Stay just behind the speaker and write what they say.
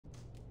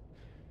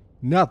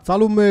Neata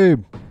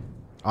Lume!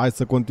 Hai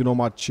să continuăm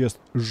acest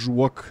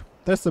joc.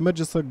 Trebuie să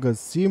mergem să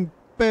găsim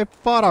pe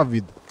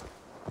Faravid.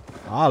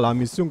 La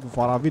misiuni cu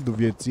Faravidul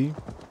vieții.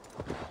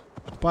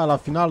 După aia la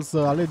final să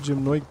alegem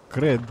noi,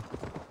 cred,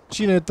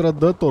 cine e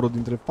trădătorul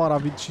dintre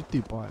Faravid și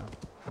tipa aia.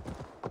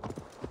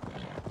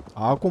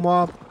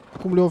 Acum,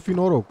 cum le-o fi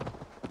noroc.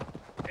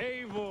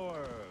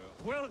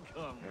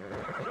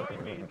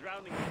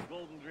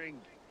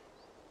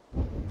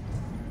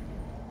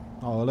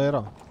 Ăla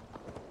era.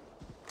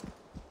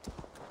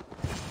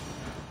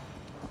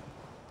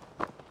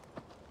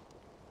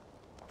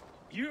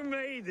 You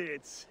made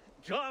it!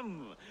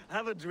 Come,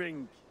 have a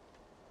drink.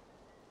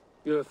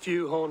 You're a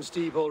few horns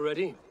deep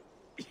already?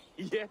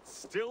 Yet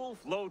still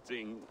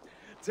floating.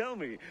 Tell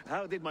me,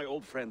 how did my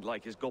old friend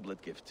like his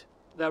goblet gift?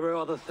 There were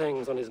other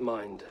things on his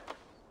mind.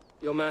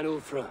 Your man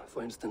Ulfra,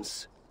 for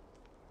instance.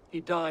 He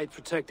died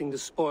protecting the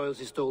spoils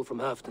he stole from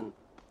Halfdan.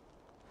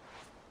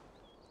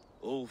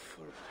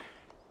 Ulfr.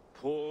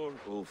 Poor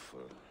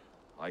Ulfr.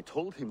 I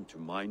told him to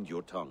mind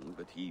your tongue,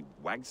 but he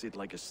wags it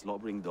like a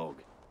slobbering dog.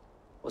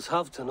 Was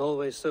Halfdan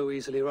always so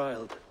easily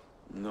riled?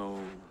 No.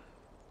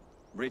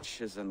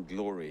 Riches and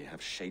glory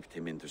have shaped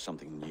him into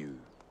something new.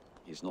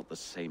 He's not the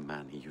same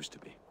man he used to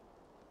be.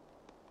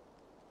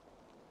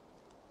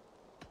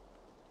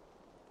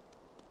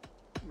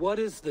 What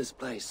is this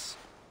place?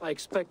 I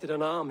expected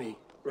an army,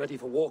 ready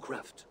for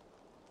Warcraft.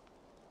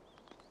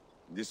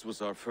 This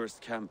was our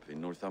first camp in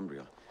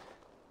Northumbria.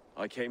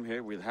 I came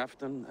here with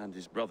Halfdan and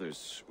his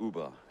brothers,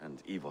 Ubba and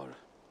Ivar.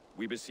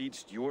 We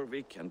besieged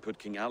Jorvik and put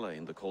King Alla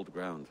in the cold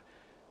ground.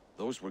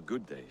 Those were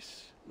good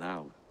days,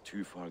 now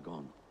too far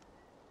gone.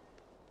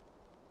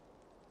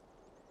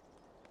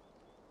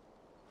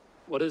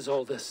 What is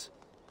all this?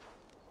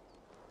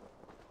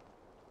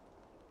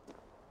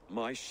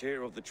 My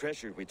share of the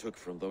treasure we took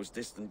from those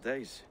distant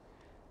days.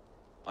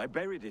 I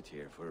buried it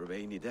here for a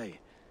rainy day.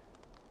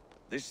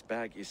 This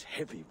bag is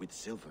heavy with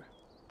silver.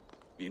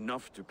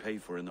 Enough to pay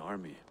for an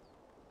army.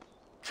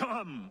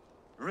 Come!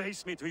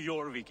 Race me to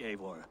Jorvik,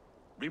 Eivor.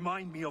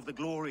 Remind me of the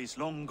glories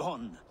long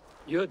gone.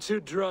 You're too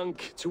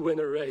drunk to win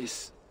a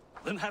race.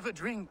 Then have a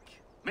drink.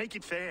 Make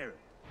it fair.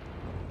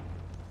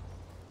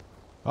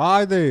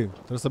 Haide!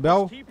 Trebuie să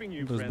beau? Keeping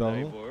you, Trebuie să friend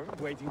beau, nu? Eivor,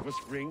 waiting for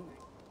spring.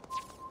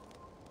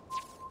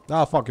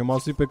 Da, fac, eu m-am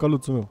suit pe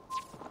căluțul meu.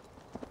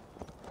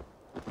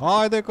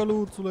 Haide,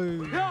 căluțule!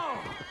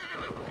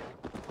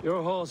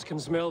 Your horse can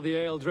smell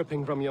the ale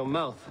dripping from your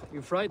mouth.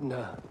 You frighten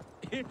her.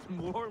 It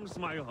warms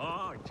my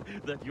heart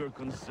that you're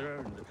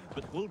concerned,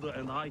 but Hulda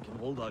and I can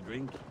hold our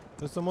drink.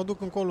 Trebuie să mă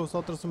duc încolo sau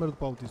trebuie să merg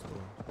după autistul?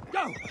 Go!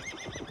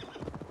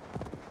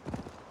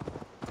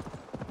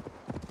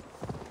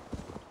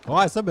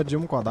 Hai să mergem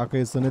încoa, dacă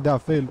e să ne dea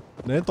fail,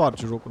 ne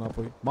întoarce jocul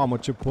înapoi. Mamă,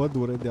 ce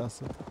pădure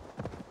deasă.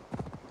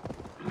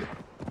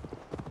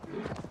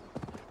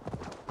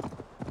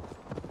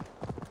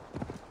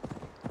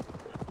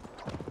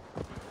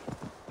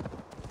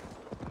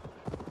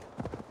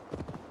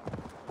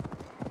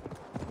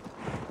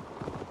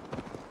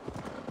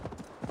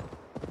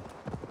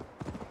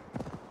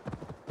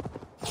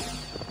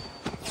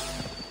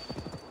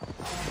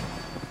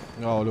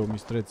 Aoleu,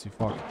 mistreții,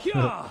 fac.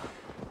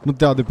 Nu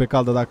te iau de pe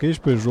caldă, dacă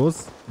ești pe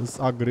jos, îs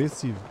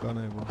agresiv, ca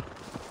naiba.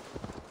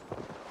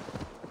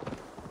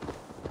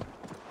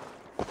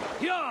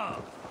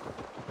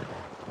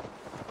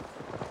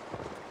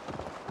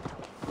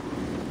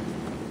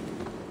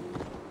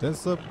 Putem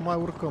să mai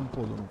urcăm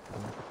podul, nu?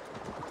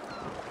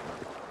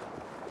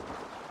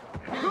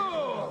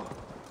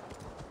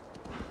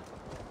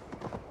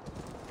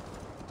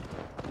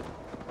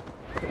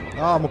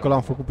 Mă, că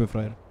l-am făcut pe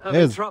fraier.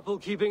 Having trouble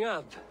keeping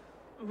up?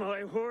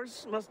 My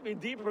horse must be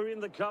deeper in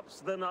the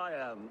cups than I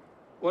am.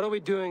 What are we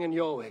doing in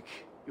Jorvik?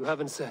 You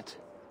haven't said.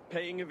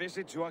 Paying a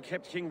visit to our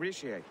kept King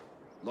Rishi.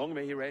 Long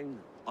may he reign.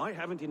 I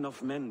haven't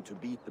enough men to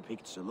beat the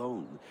Picts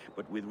alone,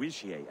 but with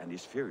Rishi and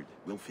his Fyrd,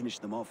 we'll finish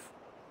them off.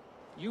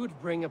 You would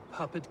bring a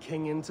puppet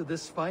king into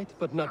this fight,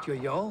 but not your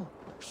Jarl?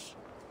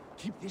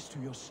 Keep this to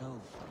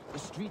yourself. The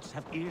streets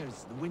have ears,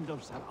 the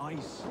windows have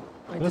eyes.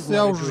 Trebuie să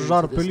iau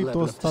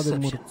jarpelitul ăsta de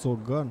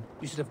mărțogan.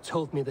 You should have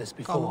told me this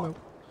before.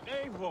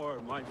 Eivor,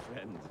 my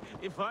friend,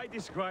 if I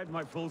described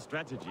my full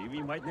strategy,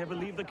 we might never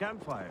leave the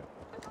campfire.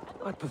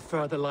 I'd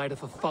prefer the light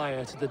of a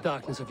fire to the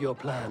darkness of your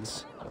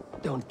plans.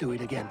 Don't do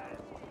it again.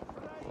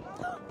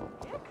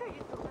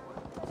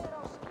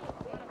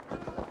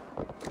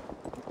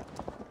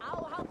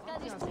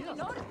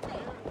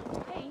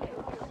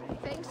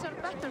 Things are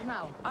better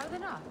now, are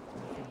they not?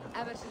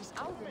 Ever since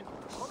Alvin.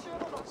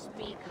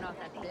 Speak not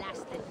that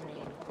blasted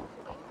name.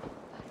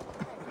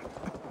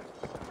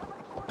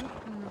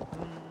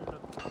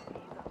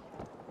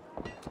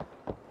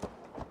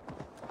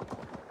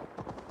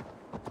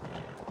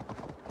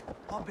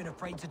 I've been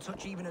afraid to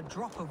touch even a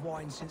drop of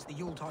wine since the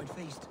Yuletide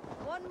feast.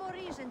 One more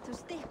reason to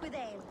stick with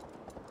ale.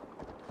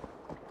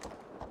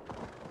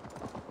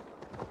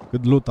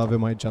 Cât loot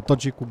avem aici? Tot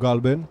ce cu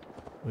galben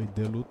îi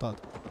de lootat.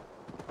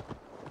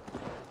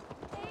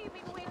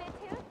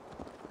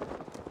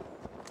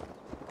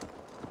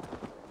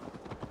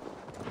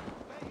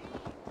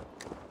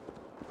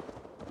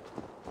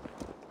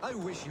 I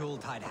wish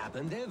Yuletide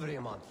happened every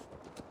month.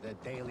 The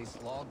daily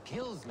slog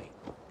kills me.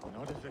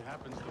 Not if it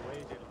happens the way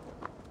it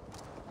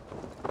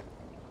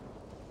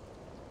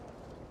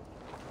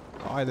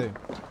Haide.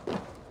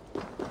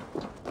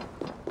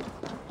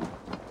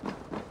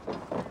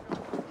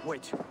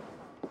 Wait.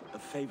 A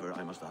favor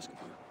I must ask of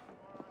you.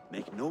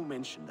 Make no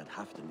mention that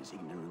Halfdan is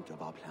ignorant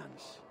of our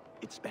plans.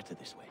 It's better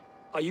this way.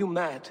 Are you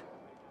mad?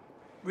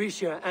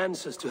 Risha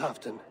answers to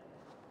Halfdan.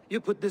 You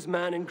put this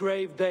man in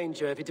grave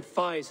danger if he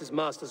defies his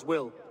master's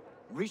will.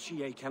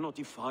 Rishi cannot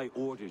defy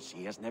orders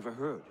he has never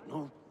heard.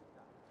 No.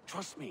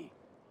 Trust me.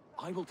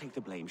 I will take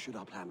the blame should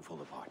our plan fall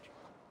apart.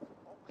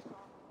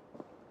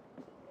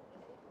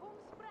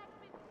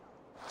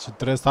 Și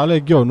trebuie să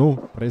aleg eu, nu?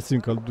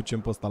 Presimt că îl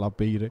ducem pe ăsta la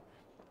peire.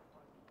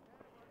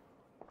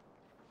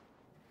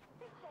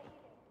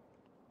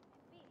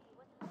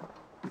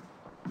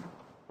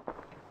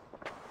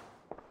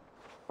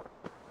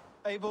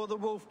 Eivor the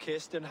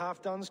Wolf-Kissed and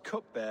Halfdan's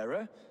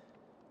cupbearer?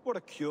 What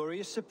a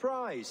curious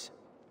surprise.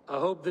 I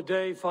hope the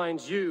day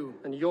finds you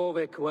and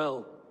Jorvik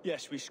well.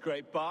 Yes, we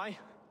scrape by,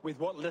 with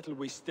what little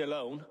we still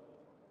own.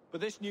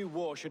 But this new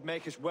war should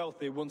make us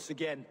wealthy once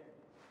again,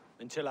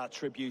 until our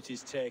tribute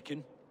is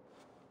taken.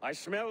 I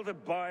smell the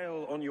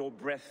bile on your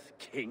breath,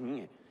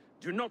 King.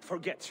 Do not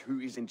forget who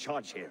is in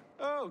charge here.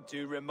 Oh,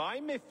 do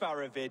remind me,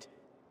 Faravid.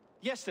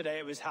 Yesterday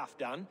it was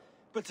Halfdan,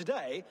 but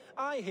today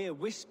I hear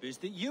whispers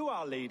that you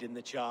are leading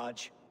the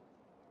charge.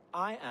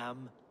 I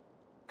am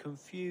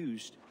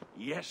confused.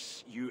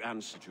 Yes, you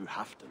answer to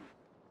Halfdan.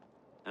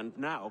 And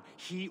now,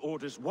 he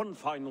orders one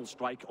final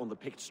strike on the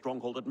Pict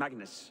stronghold at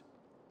Magnus.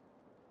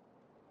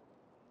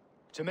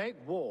 To make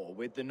war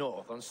with the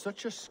North on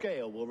such a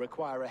scale will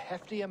require a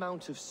hefty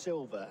amount of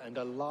silver and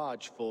a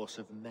large force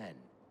of men.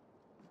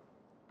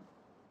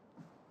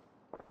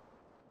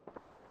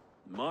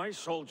 My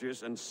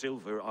soldiers and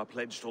silver are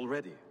pledged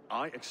already.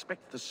 I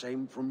expect the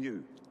same from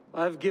you.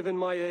 I've given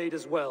my aid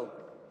as well.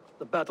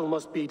 The battle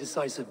must be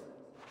decisive.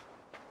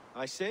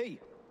 I see.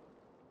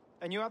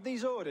 And you have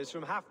these orders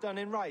from Halfdan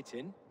in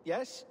writing,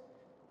 yes?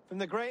 From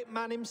the great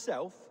man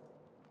himself?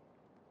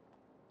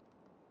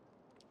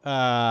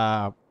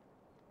 Hai,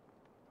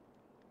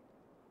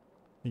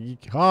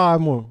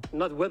 mă.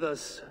 Not with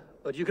us,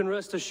 but you can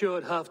rest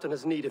assured Halfdan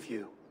has need of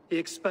you. He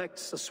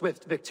expects a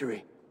swift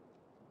victory.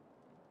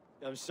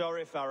 I'm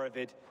sorry,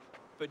 Faravid,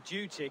 but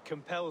duty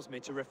compels me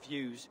to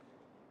refuse.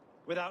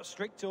 Without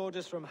strict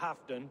orders from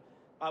Halfdan,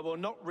 I will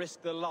not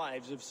risk the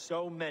lives of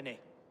so many.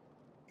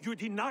 You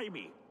deny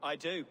me? I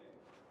do.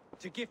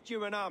 To gift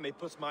you an army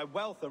puts my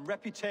wealth and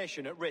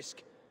reputation at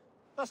risk.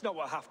 That's not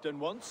what Halfdan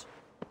wants.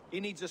 He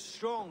needs a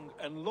strong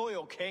and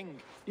loyal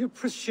king. You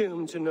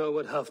presume to know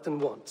what Halfdan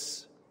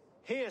wants.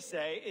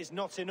 Hearsay is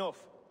not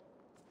enough.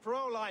 For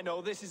all I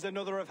know, this is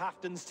another of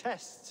Halfdan's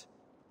tests.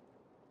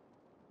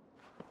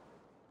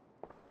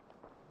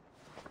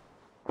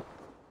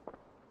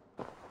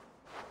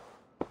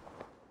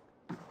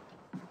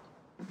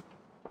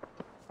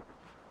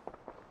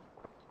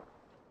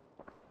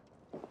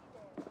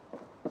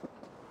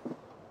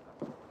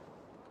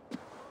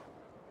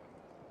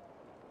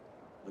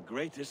 The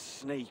greatest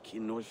snake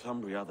in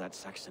Northumbria, that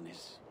Saxon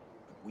is.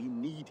 We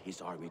need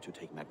his army to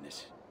take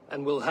Magnus.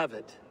 And we'll have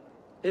it,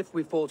 if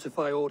we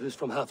falsify orders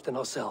from Halfdan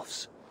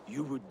ourselves.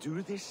 You would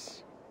do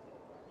this?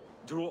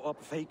 Draw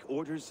up fake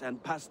orders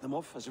and pass them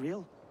off as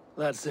real?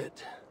 That's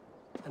it.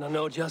 And I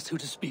know just who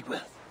to speak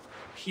with.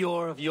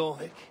 Hjor of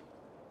Jorvik.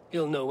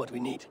 He'll know what we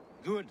need.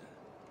 Good.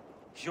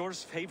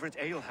 Hjor's favorite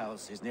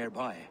alehouse is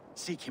nearby.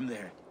 Seek him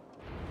there.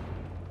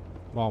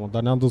 Mamă,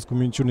 dar ne-am dus cu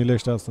minciunile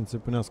ăștia să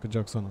înțepenească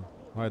Jacksona.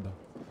 Haide.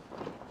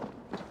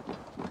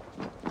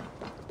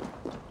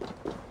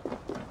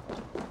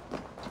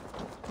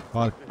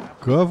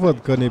 Că văd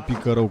că ne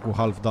pică rău cu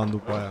Halfdan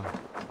după aia.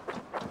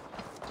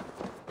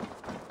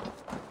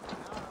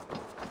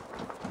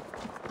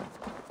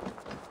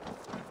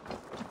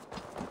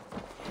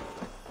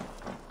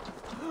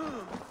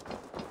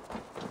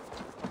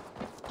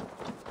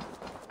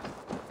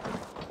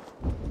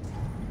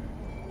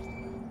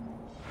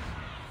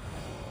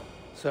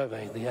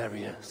 Survey the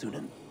area,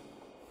 Sunan.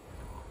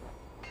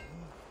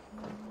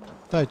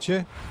 Stai,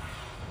 ce?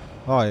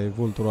 E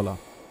vulturul ăla.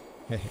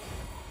 Hehe.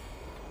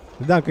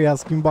 Vedeam că i-a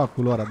schimbat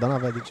culoarea, dar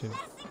n-avea de ce.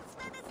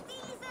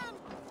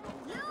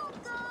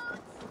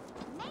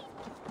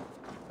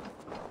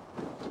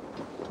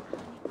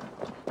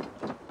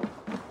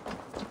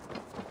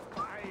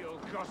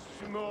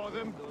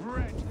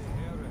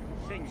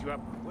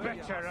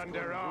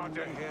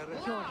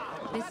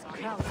 This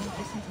crowd won't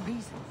listen to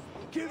reason.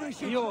 Give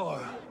us your...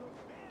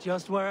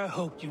 Just where I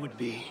hoped you would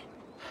be.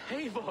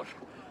 Eivor,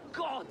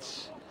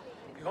 gods!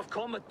 You have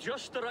come at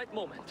just the right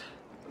moment.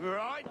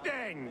 Right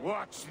then,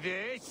 what's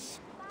this?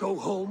 Go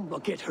home or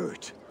get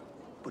hurt.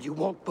 But you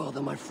won't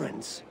bother my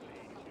friends.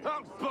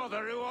 I'll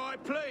bother who I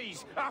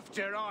please,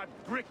 after I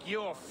brick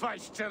your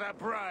face to the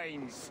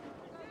brains.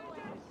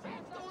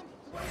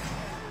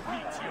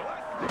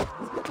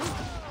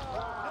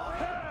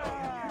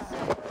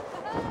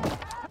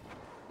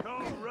 Go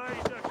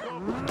raise a cup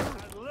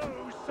and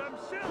lose some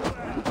silver.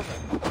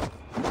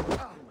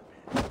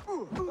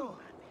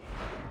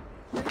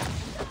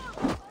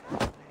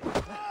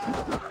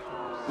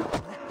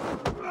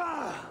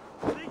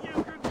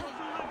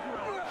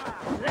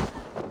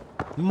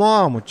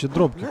 Mamă, ce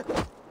dropkick.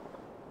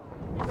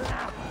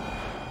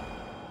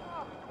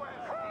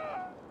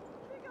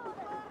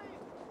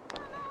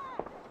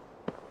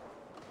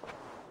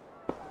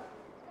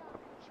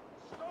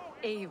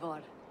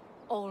 Eivor,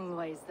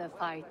 always the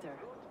fighter.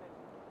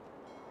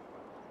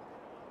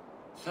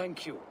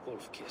 Thank you,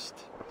 Wolf-Kissed.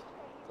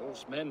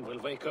 Those men will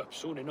wake up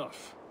soon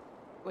enough.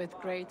 With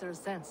greater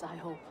sense, I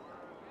hope.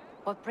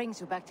 What brings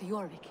you back to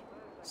Jorvik?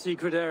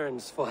 Secret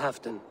errands for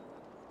Halfdan.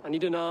 I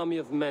need an army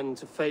of men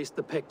to face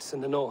the Picts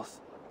in the north.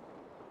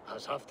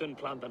 Has Halfdan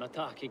planned an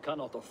attack he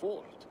cannot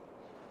afford?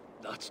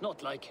 That's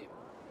not like him.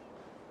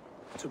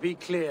 To be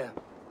clear,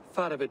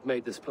 Faravid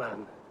made this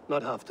plan,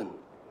 not Halfdan.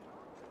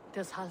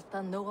 Does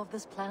Halfdan know of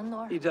this plan,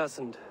 or? He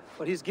doesn't,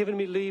 but he's given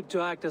me leave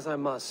to act as I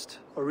must,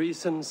 for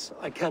reasons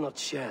I cannot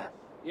share.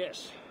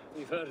 Yes,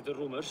 we've heard the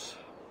rumors,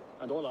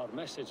 and all our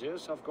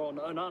messages have gone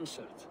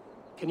unanswered.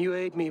 Can you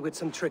aid me with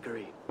some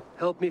trickery?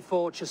 Help me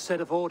forge a set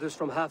of orders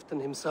from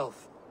Halfdan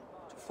himself,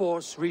 to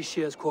force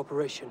Rishia's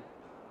cooperation.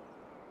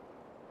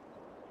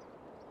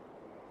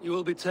 You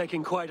will be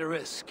taking quite a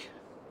risk.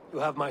 You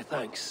have my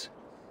thanks.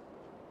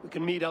 We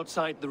can meet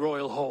outside the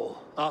Royal Hall,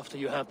 after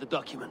you have the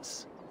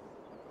documents.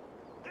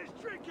 There's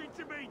drinking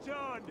to be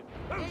done!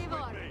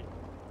 Eivor,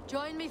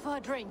 join me for a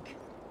drink.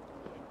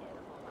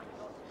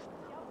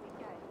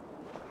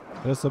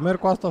 Trebuie să merg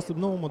cu asta sub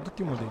nou, mă,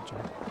 du-te mă de aici.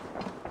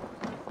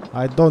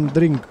 I don't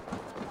drink.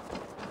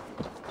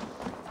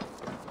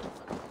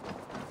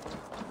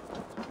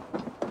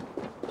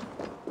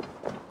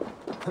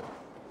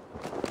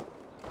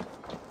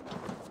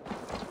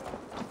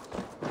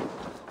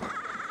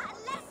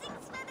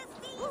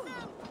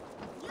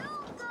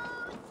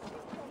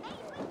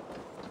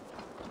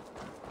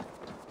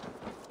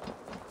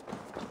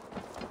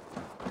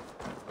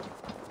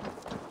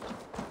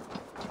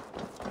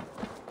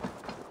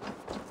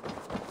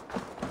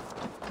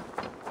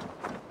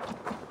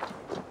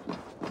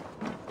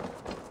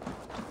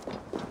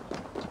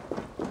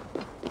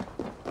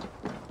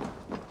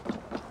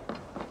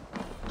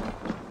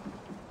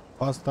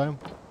 Pastime?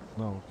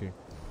 Da, ok.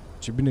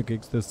 Ce bine că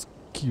există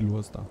skill-ul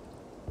ăsta.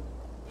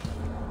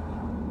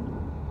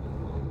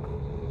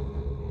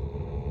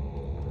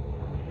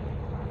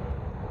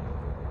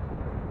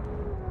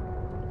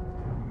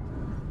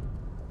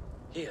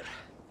 Here,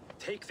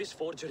 take this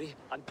forgery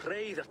and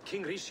pray that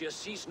King Rishia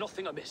sees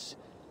nothing amiss.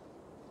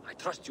 I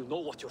trust you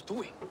know what you're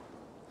doing.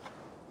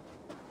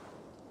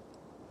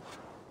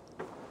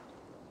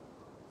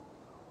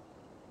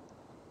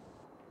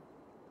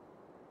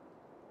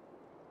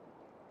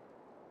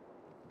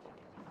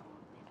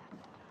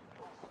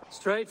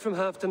 Straight from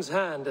Halfdan's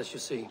hand, as you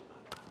see.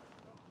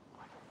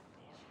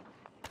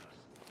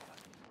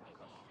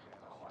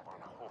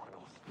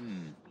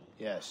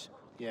 Yes,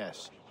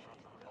 yes.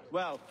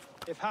 Well,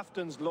 if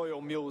Halfdan's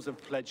loyal mules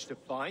have pledged to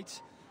fight,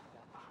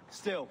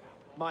 still,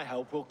 my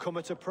help will come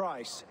at a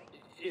price.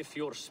 If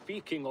you're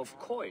speaking of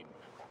coin,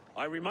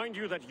 I remind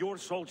you that your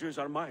soldiers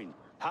are mine.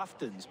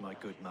 Halfdan's, my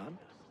good man.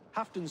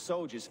 Halfdan's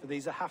soldiers, for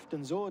these are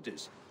Halfdan's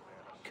orders.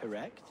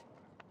 Correct?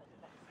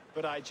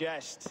 But I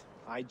jest.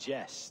 I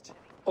jest.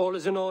 All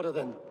is in order,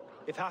 then.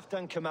 If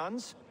Halfdan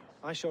commands,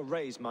 I shall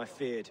raise my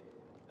feared,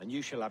 and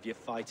you shall have your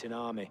fighting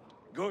army.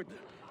 Good.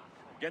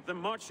 Get them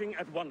marching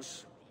at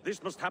once.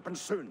 This must happen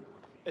soon.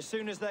 As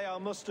soon as they are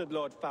mustered,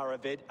 Lord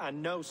Faravid,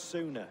 and no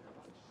sooner.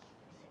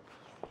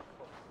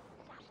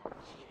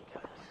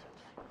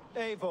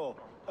 Eivor,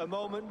 a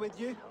moment with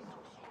you?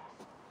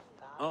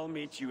 I'll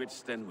meet you at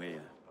Stenway.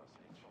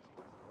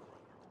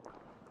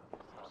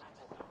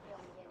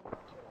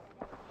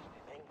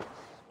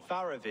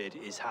 Faravid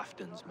is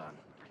Halfdan's man.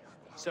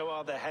 So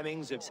are the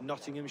Hemmings of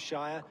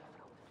Nottinghamshire,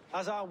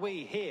 as are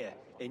we here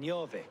in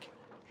Jorvik.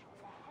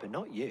 But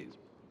not you.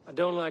 I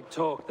don't like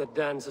talk that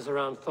dances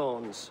around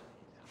thorns.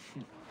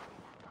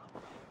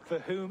 For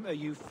whom are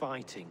you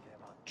fighting,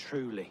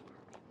 truly?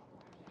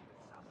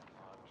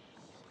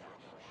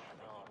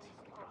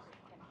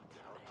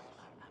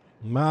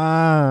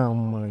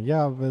 Mamă,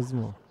 ia vezi,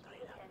 mă.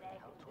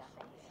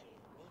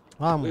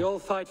 We all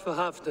fight for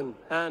Halfdan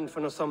and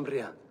for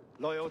Northumbria.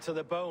 Loyal to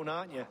the bone,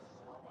 aren't you?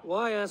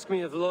 Why ask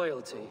me of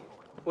loyalty?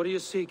 What are you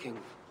seeking?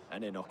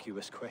 An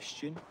innocuous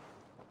question.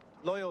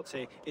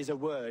 Loyalty is a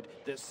word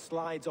that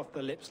slides off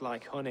the lips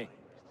like honey.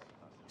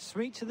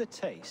 Sweet to the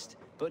taste,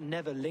 but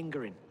never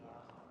lingering.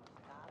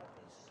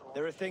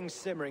 There are things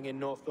simmering in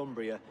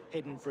Northumbria,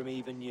 hidden from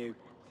even you.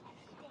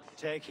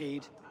 Take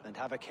heed and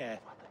have a care.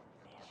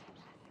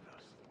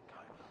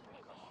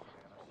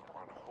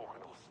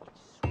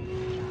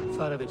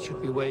 Faravid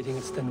should be waiting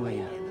at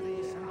Stenway.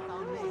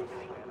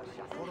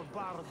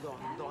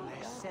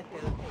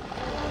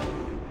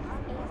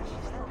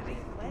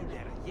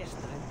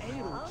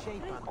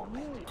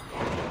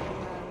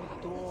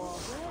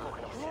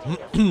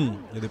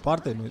 E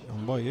departe?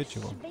 Bă, e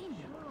ceva.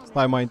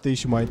 Stai mai întâi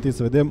și mai întâi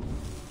să vedem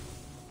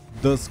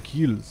the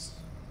skills.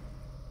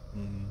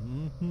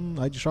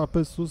 Aici și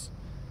pe sus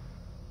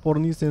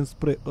pornisem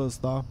spre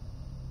ăsta.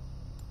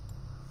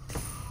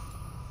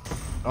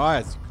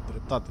 Aia zic,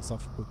 dreptate s-a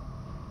făcut.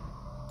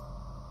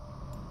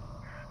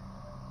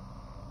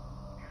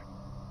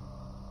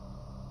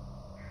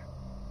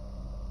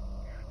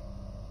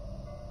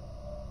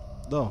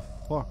 The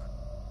fuck?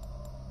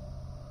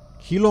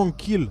 Kill on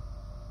kill.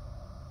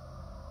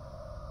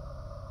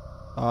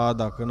 A,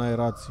 da, că n-ai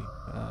rații.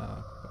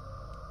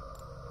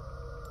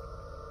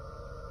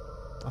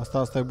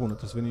 Asta e bună,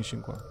 trebuie să venim și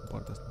în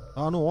partea asta.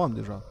 A, nu, o am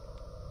deja.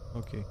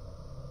 Ok.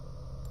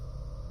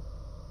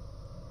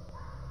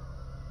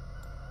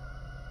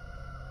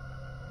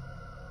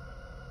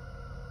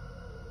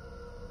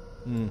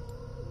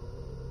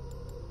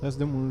 Hai să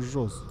dăm în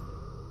jos.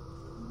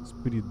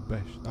 Spirit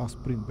Bash. Da,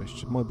 Sprint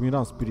Bash. Mă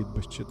miram Spirit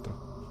Bash, ce tră.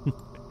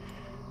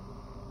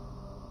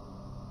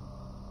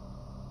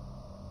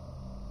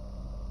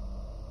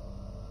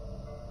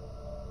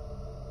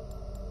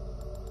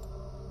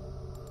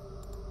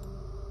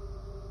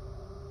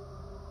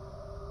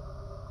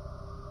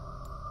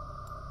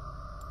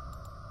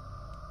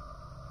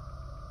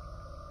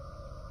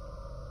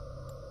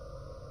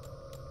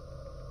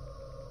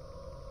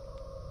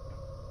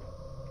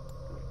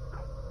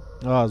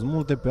 Sunt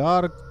multe pe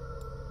arc.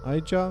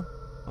 Aici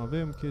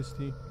avem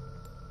chestii.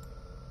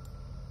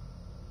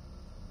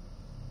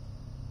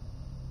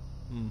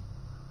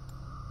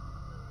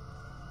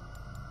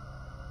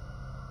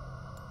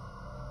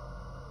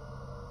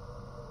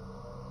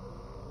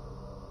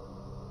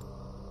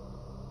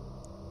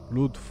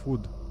 Loot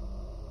food.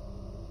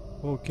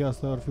 Ok,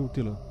 asta ar fi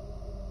utilă.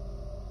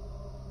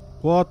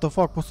 What the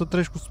fuck, poți să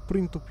treci cu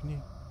sprintul prin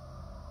ei.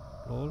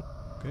 Lol,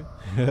 ok.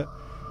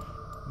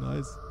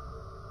 Nice.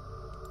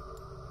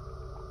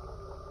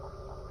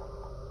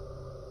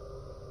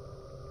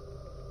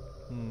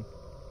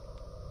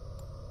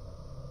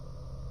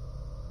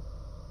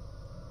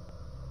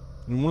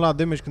 Nu la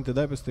damage când te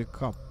dai peste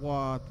cap.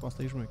 What?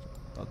 Asta e șmecher.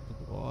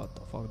 What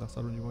the fuck, dar să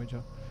ajungem aici.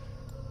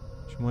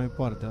 Și mai e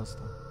partea asta.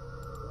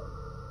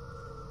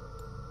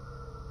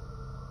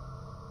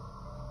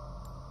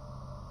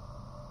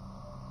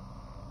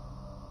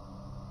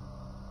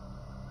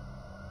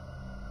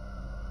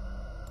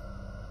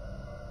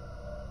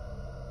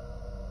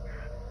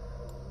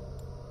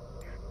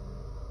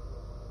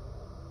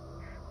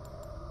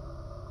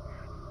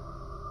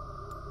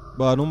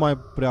 Bă, nu mai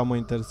prea mă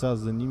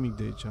interesează nimic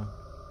de aici.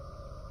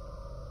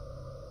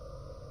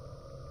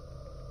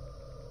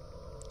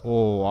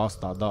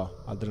 Asta, da.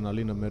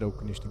 Adrenalină mereu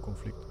când ești în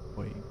conflict.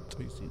 Băi,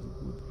 this is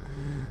good.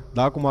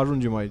 Da, acum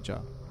ajungem aici.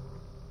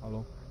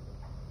 Alo?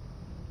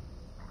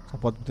 Sau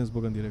poate putem să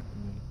băgăm direct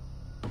în ele.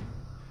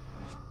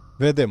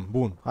 Vedem,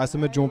 bun. Hai să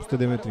mergem 800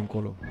 de metri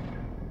încolo.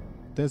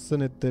 Putem să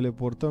ne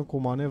teleportăm cu o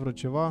manevră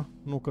ceva?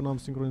 Nu, că n-am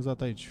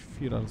sincronizat aici.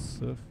 Firar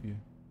să fie.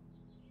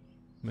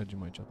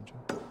 Mergem aici atunci.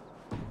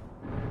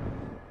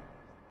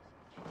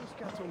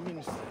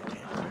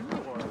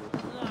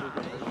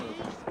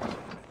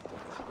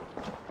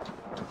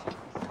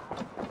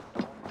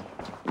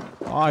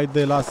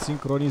 Haide la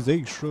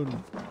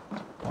synchronization.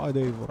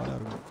 Haide, vor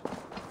aleargă.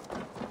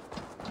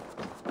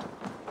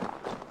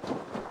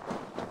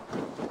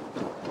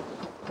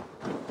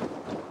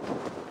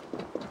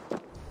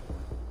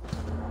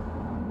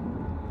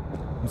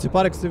 Mi se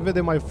pare că se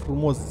vede mai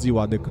frumos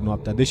ziua decât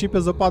noaptea. Deși pe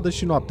zăpadă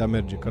și noaptea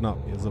merge, că na,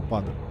 e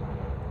zăpadă.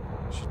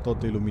 Și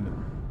tot e lumină.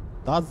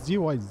 Da,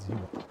 ziua e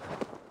ziua.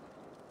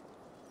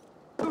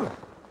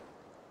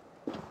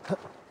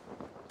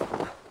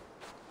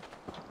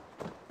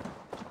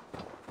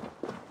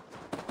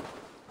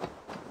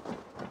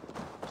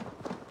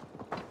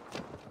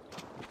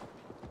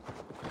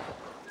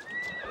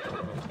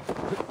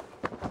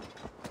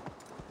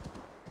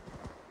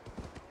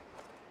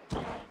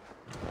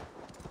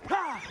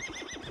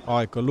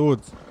 Hai,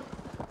 căluț!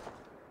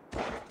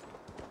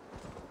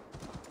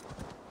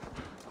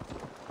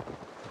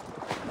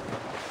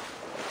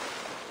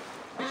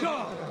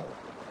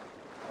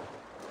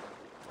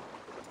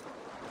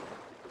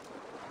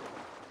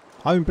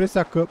 Am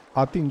impresia că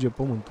atinge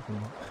pământul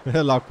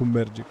cumva. La cum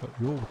merge, că...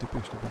 Eu, te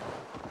pește, bă.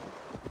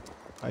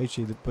 Aici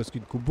e de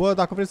pescuit cu... Bă,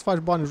 dacă vrei să faci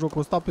bani în jocul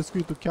ăsta,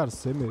 pescuitul chiar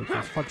se merită.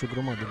 Să faci o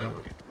grămadă de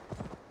bani.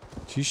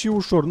 Și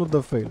ușor, nu dă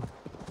fail.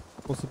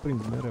 Poți să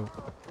prinzi mereu.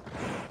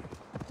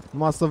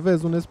 Numai să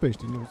vezi unde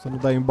pești, să nu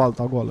dai în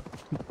balta goală.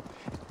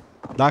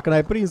 Dacă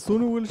n-ai prins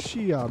unul, îl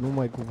și ia,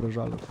 numai cu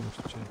vrăjală, cu nu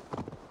știu ce.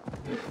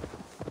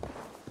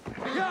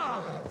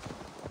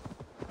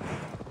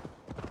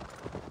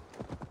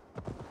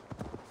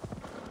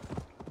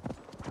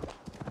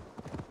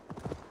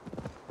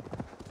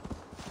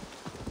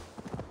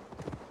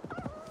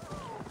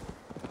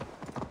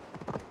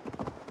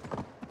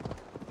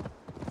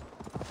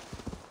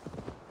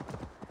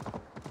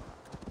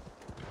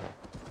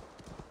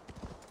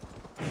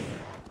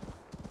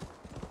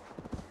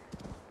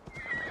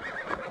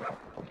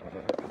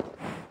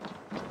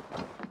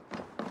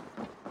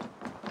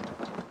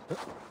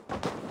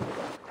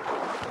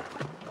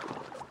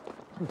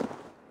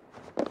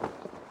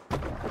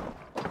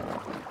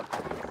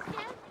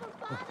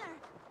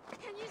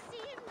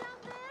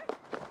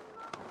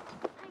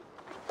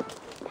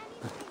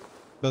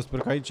 Da, sper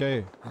că aici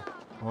e.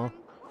 Ha?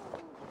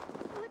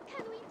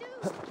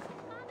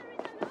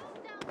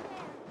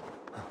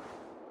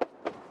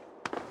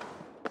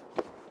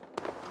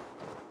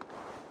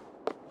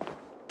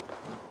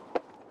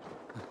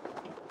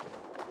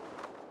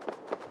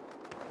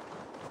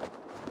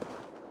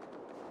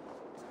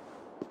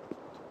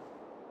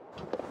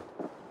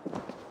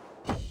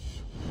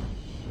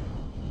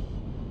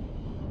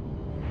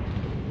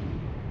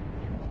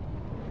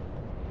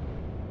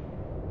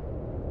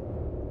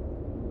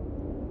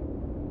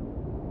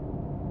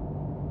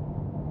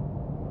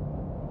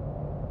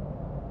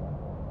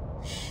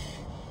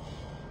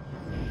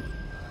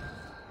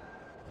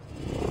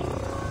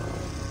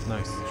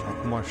 Nice. Și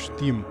acum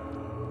știm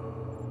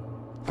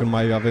când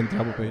mai avem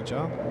treabă pe aici.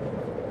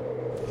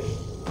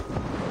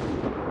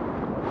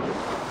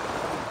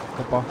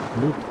 Opa,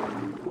 loot.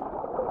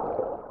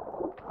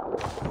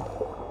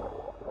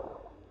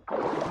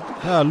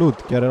 Da,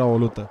 loot, chiar era o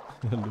lootă.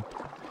 Loot.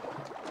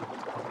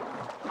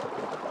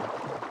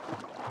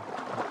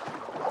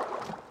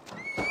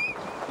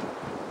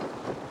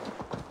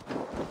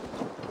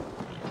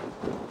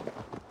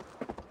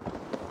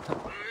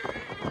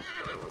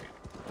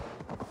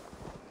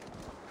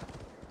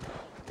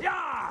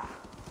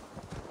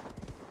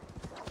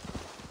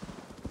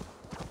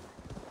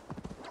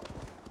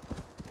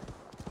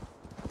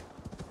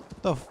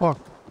 The fuck?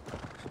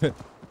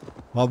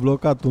 M-a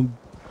blocat un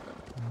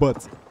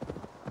băț.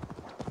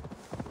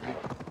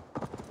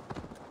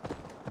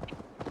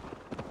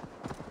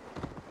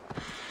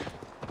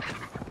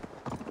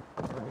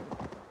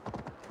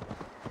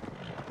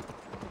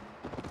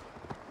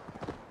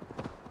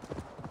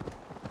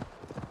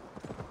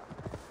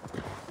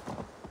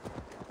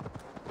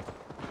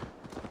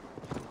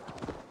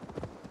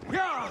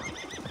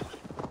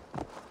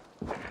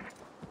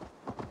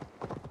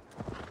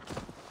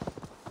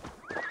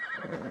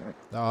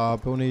 Da,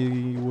 pe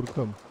unei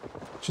urcăm.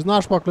 Ce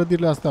nașpa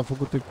clădirile astea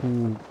făcute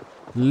cu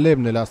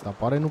lemnele astea.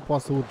 Pare nu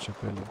poate să urce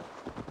pe ele.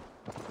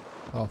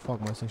 Da, fac,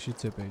 mai sunt și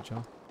țepe aici.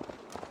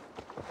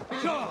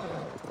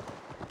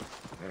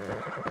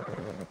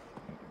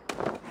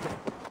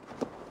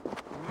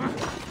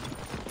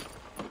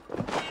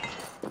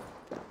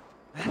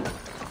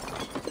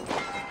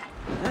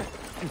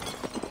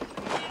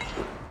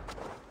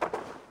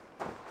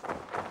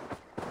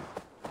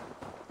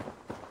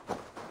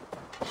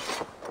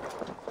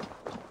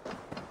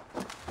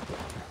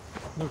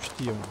 Nu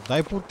știu,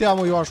 dar putea,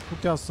 mă, eu aș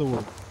putea să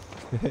urc.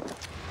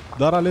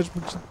 Dar alegi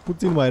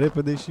puțin mai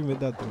repede și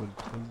imediat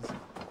urci.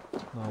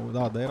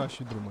 Da, dar era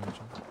și drum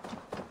aici.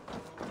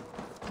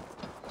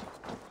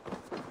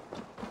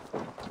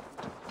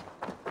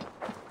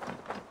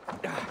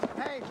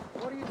 Hey,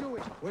 what are you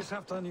doing? Where's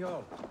Halfdan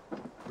Jarl?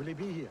 Will he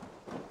be here?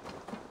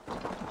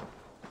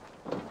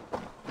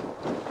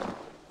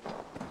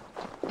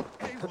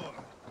 Eivor,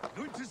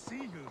 good to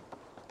see you.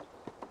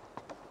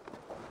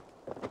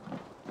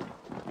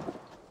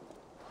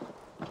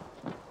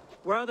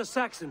 Where are the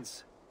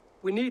Saxons?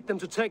 We need them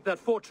to take that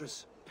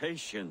fortress.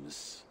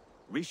 Patience.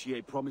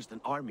 Richier promised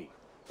an army.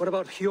 What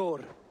about Hjor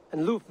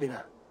and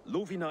Lufvina?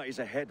 Luvina is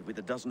ahead with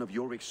a dozen of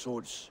Yorick's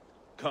swords.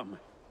 Come.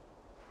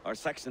 Our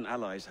Saxon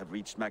allies have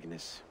reached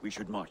Magnus. We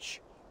should march.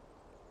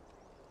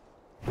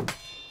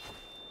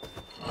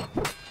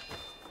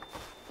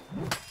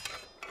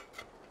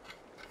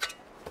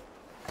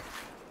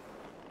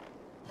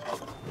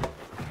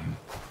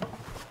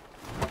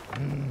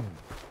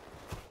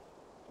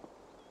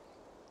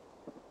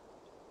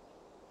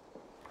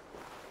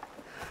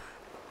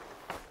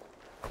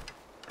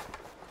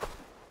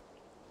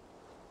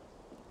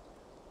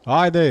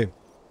 Haide!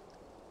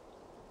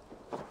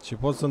 Și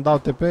pot să-mi dau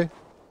TP?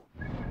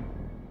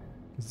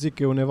 Zic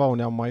că e undeva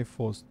unde am mai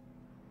fost.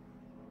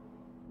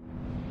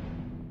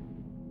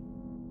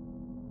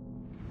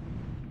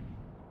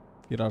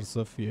 Iar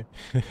să fie.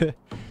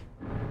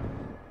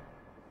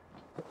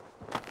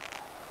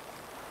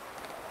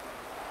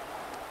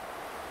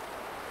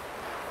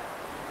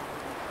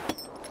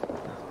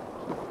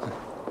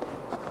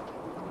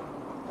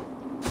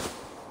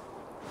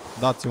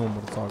 Dați-mă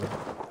mărțoagă.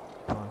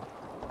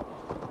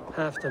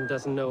 Halfdan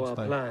doesn't know our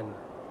plan,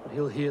 but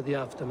he'll hear the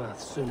aftermath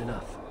soon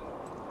enough.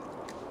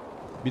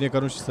 Bine că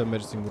nu știi să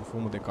mergi singur,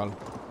 fumul de cal.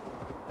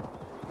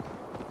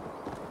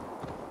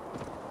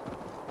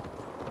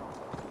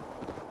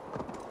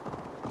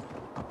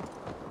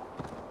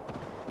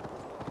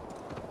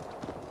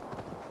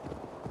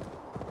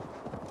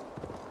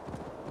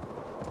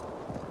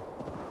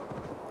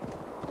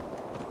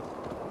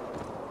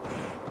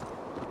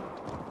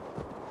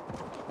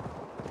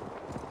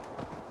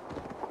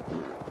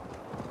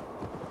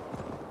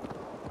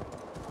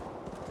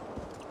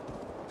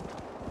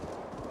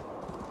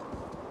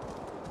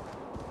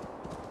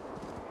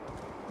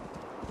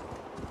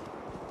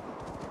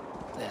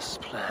 This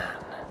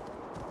plan,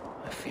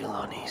 I feel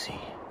uneasy.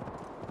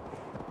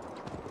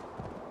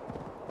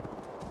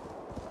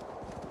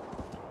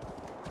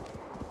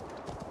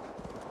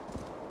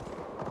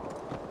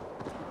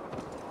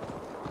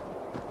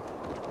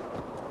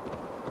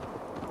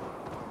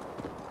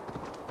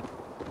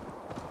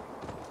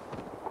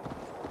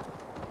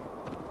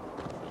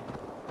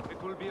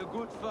 It will be a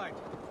good fight.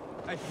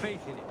 I have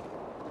faith in it.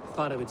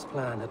 Farovid's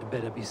plan had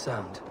better be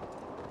sound.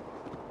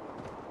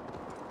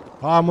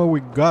 Ah, mă, we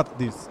got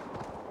this.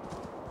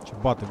 Ce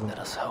bate vânt. Let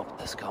us hope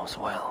this goes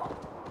well.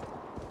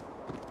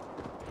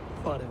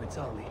 Farovid's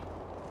army.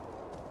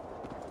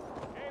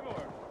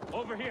 Eivor,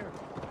 over here.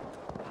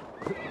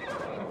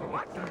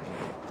 What?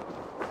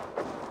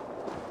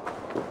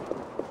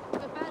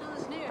 The battle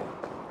is near.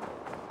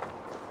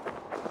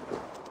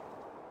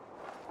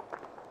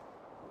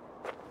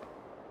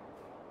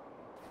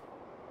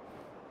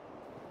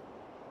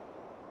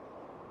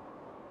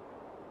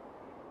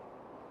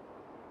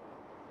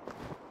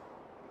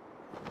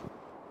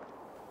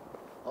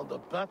 On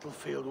the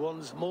battlefield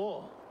once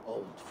more,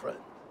 old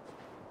friend.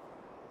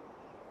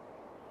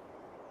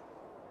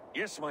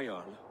 Yes, my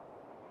Jarl.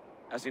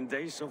 As in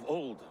days of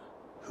old.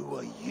 Who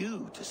are you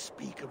to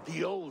speak of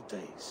the old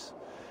days?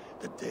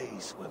 The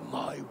days when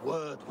my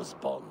word was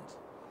bond.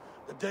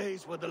 The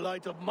days where the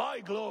light of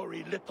my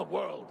glory lit the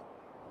world.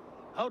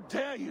 How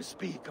dare you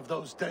speak of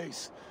those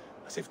days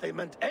as if they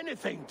meant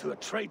anything to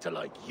a traitor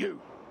like you?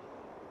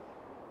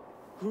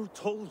 Who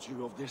told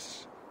you of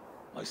this?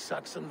 My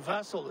Saxon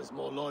vassal is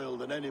more loyal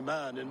than any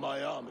man in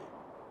my army.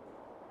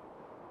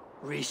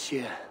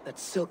 Ricia, that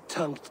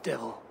silk-tongued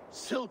devil.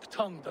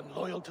 Silk-tongued and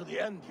loyal to the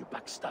end, you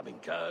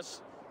backstabbing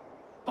curs.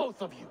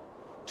 Both of you,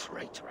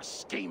 traitorous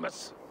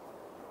schemers.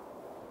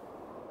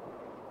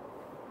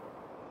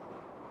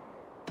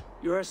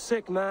 You're a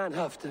sick man,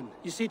 Hafton.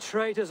 You see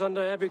traitors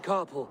under every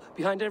couple,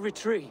 behind every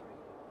tree.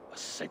 A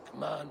sick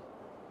man?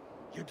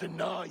 You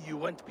deny you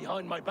went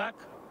behind my back?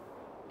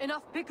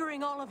 Enough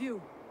bickering, all of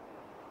you.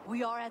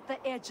 We are at the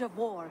edge of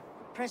war.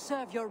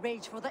 Preserve your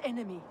rage for the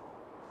enemy.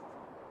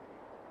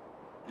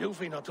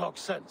 Lufina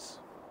talks sense.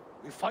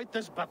 We fight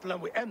this battle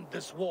and we end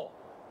this war.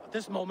 At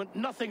this moment,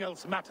 nothing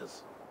else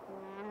matters.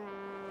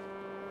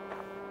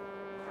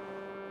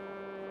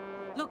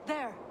 Look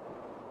there.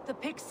 The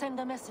pigs send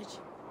a message.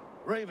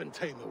 Raven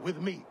Tamer, with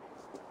me.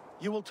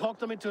 You will talk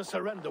them into a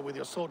surrender with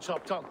your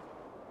sword-sharp tongue.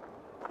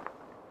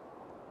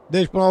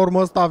 Deci, până la urmă,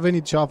 ăsta a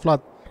venit și a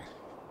aflat.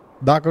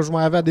 Dacă își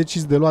mai avea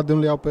decis de luat, de nu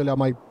le iau pe alea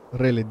mai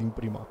rele din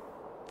prima.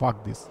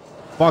 Fuck this.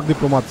 Fac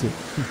diplomație.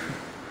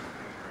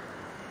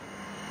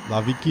 La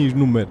vikingi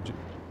nu merge.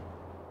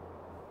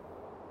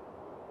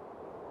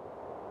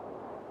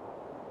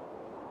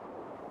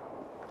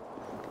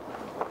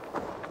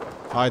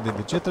 Haide,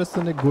 de ce trebuie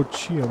să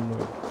negociem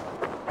noi?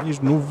 Nici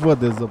nu văd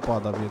de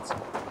zăpada vieții.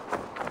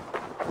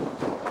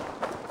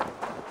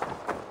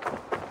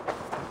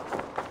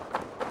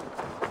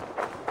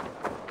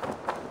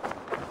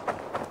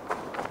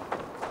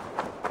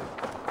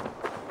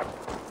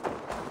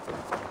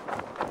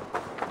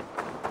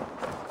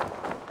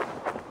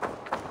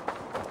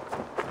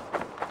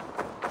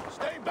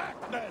 Stay back,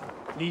 men!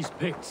 These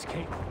pigs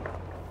came.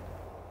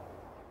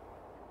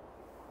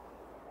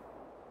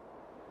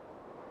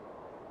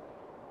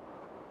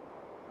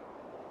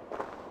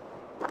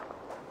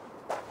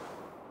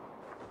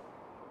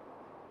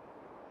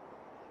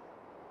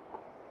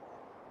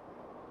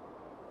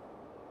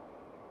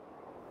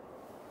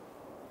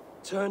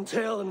 Turn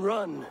tail and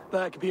run,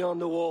 back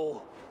beyond the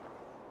wall.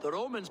 The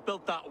Romans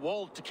built that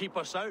wall to keep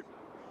us out.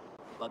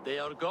 But they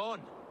are gone,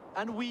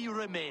 and we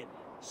remain.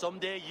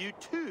 Someday you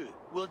too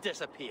will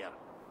disappear.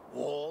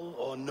 Wall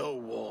or no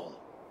wall,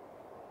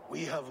 we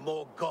have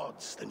more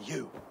gods than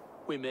you.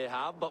 We may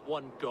have but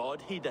one god,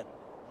 Hedon.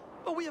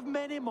 But we have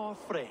many more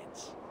friends.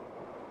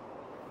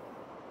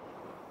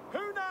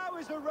 Who now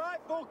is the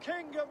rightful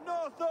king of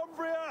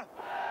Northumbria?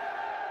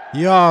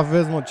 Ia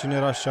vezi, mă, cine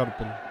era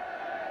șarpele.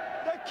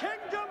 The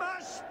kingdom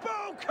has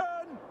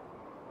spoken!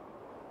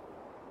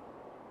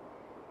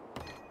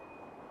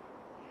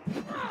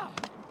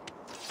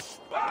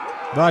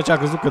 Da, ce a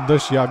crezut că dă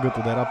și ea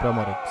gâtul, dar era prea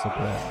mare să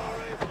plăia.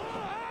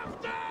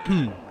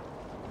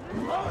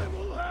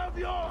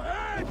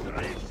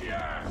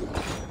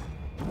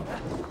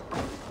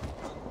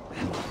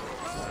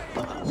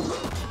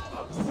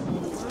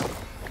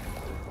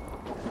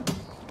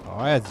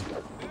 Aia zic.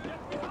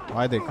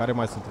 Haide, care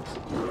mai sunteți?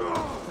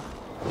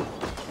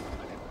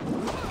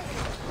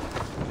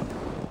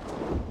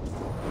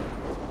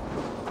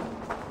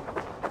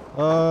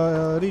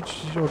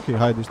 Rich, ok,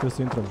 haide, trebuie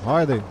să intrăm.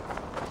 Haide!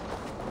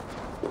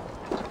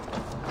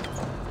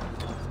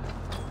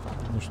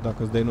 Nu știu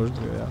dacă îți dai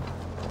noștri ăia.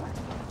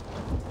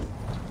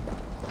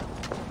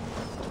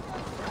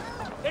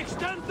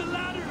 Extend the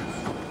ladders!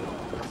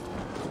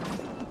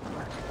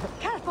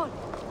 Careful!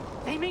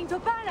 They mean to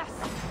ban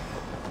us!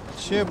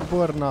 Ce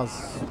bărnas,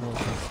 mă,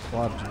 să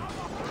sparge.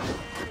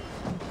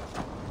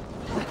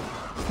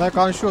 Stai că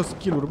am și eu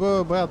skill-uri,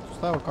 bă, băiatul,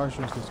 stai că am și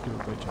eu niște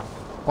skill-uri pe aici.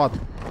 4.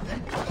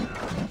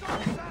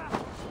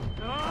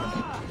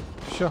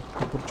 Așa,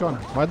 cu purcioane.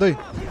 Mai dă-i!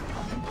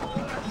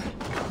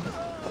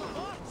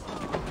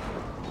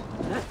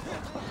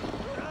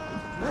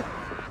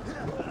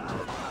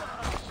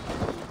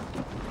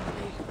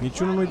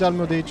 Niciunul nu-i de-al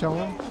meu de aici,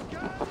 mă?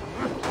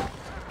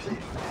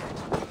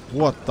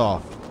 What the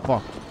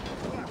fuck?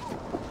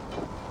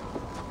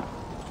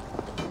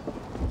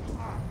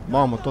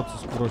 Mamă, tot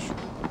sunt cu roșu.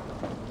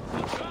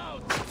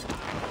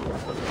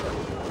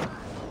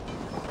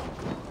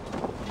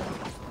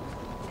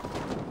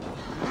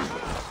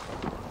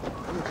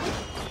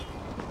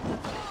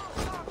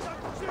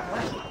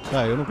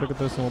 Da, eu nu cred că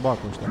trebuie să mă bag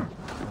cu ăștia.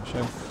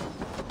 Așa.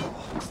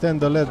 Stand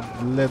the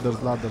ladders,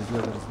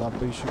 da,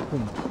 păi și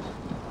cum?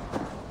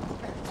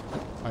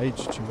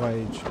 Aici, ceva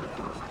aici.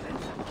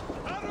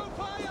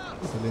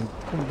 Să le...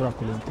 Cum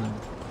dracu le întind?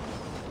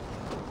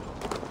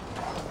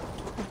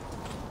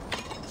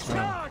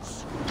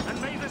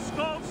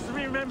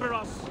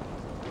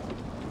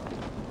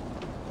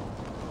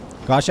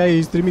 Că așa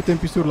îi trimite în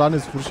pisuri la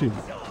nesfârșit.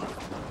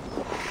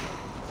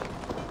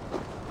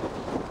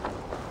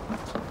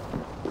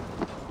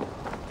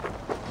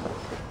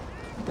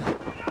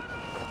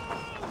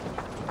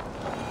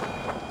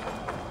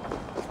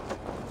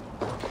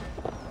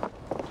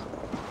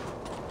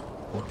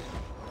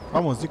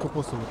 mă, zic că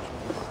pot să urci.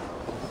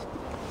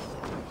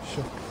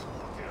 Așa.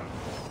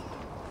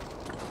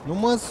 Nu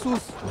mă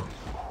sus!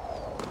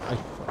 Hai.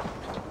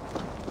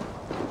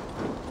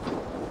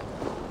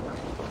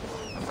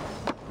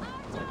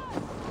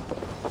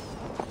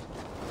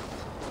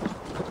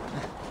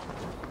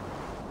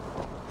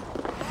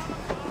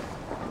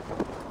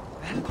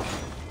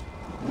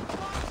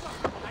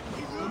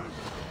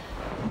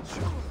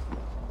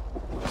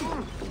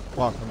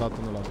 Fac, am dat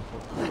unul la de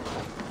foc.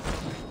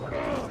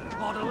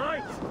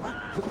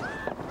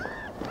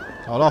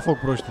 Au luat foc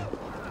proștii.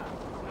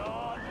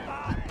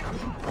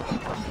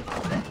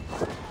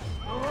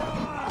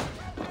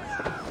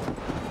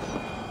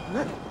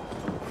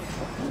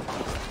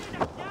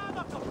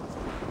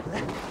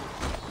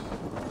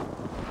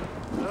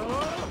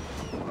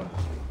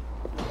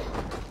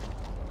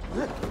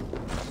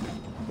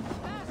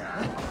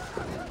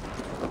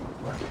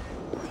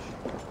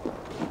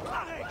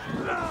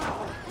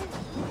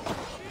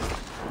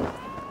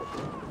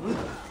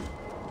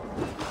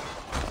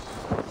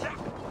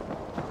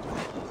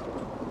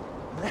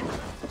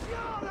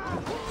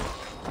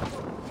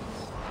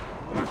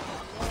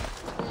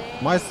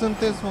 Mai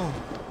sunteți, mă?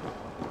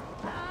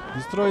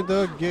 Destroy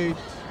the gate.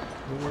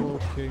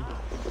 Ok.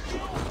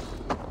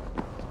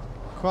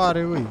 Care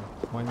îi?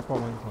 Mai încoa,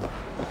 mai încoa.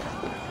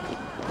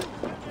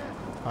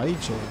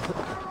 Aici e.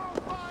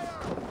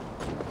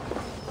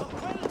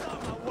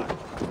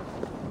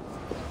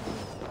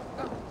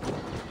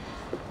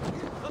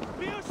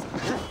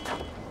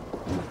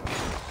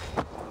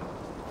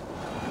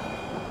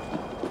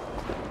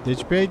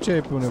 Deci pe aici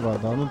e pe undeva,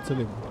 dar nu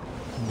înțeleg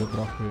unde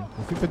dracu e.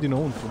 O fi pe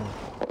dinăuntru, mă.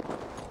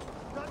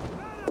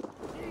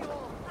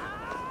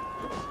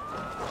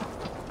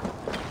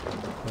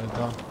 Păi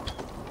da.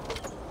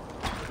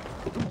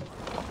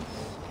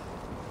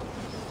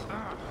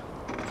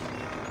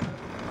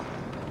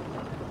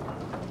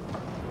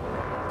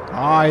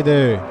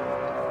 Haide!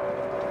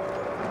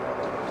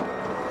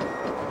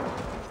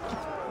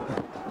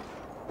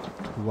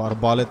 Cu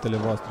arbaletele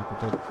voastre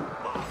cu tot.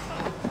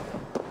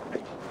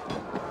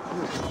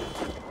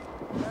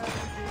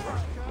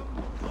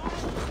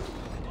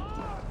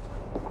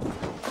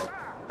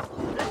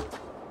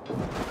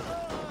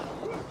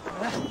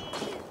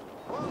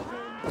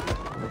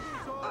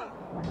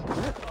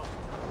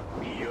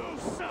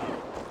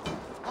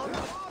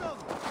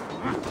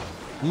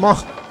 Ma,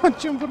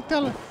 ce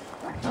învârteală!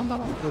 Am dat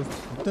la prost.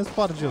 Putem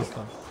sparge ăsta.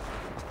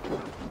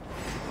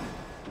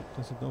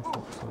 Putem să dăm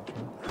foc sau ceva.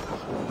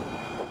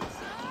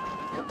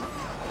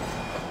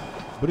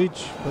 Brici,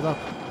 pe da,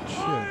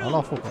 ce? A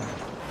luat foc.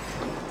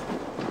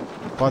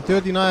 Poate eu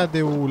din aia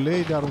de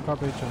ulei de arunca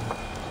pe aici.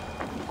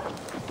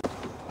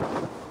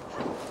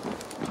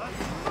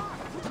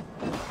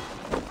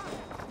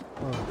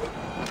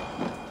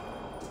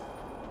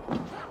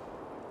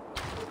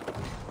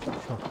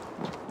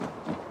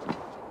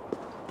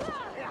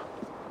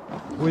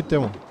 Uite,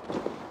 mă.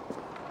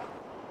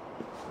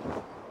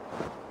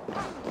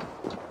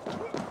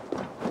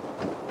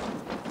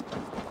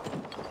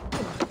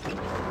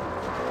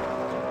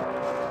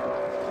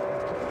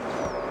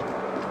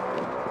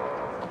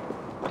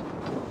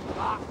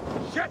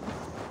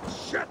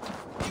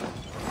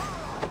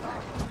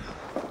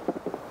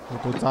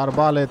 Uite-ți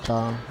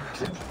arbaleta.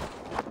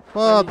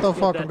 What the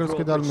fuck, am crezut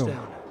că e de-al meu.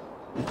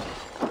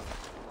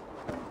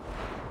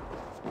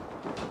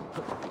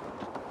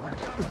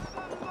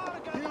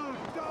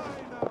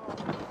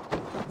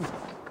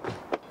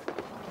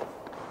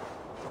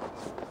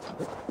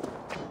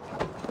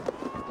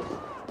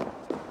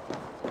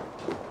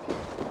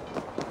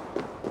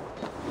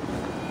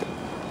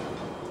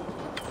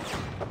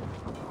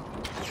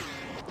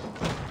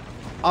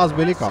 Azi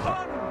belica.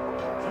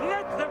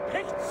 Let the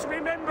Picts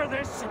remember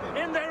this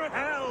in their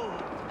hell.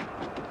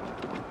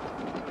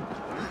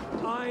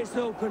 Eyes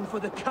open for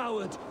the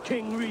coward,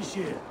 King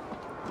Rishi.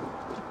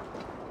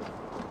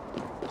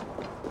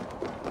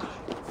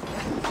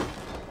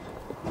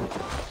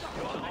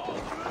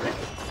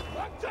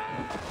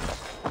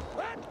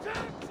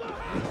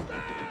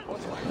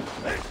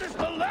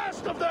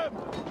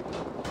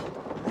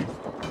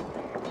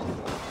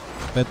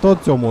 Pe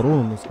toți omor,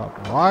 unul nu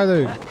scapă.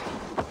 Haide!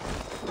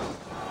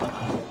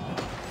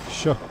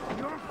 Șo.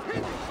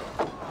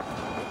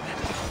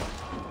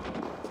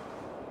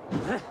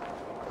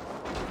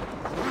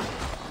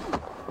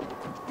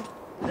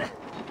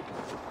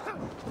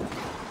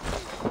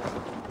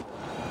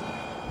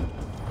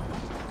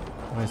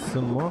 Mai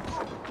sunt, mă?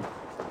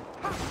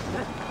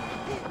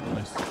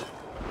 Nice.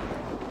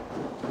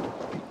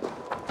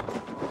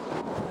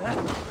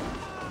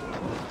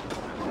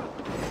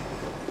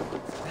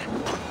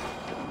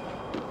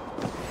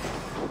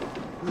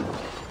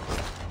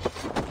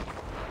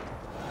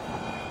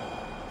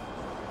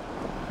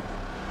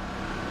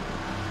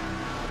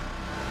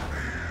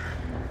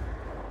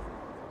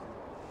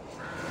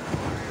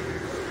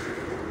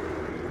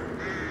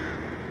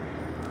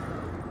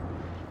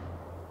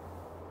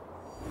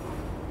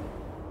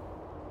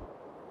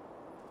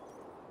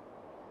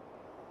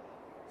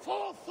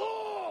 For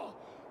Thor!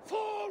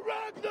 For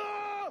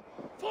Ragnar!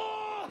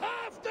 For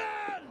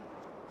Halfdan!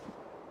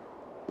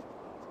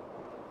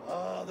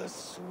 Ah, the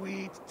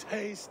sweet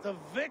taste of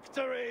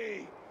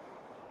victory!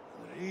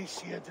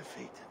 Rishia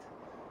defeated.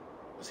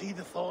 Was he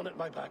the thorn at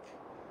my back?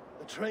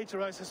 The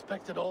traitor I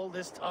suspected all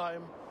this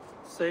time?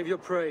 Save your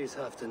praise,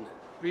 Halfdan.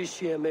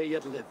 Rishia may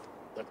yet live.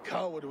 That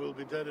coward will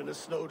be dead in a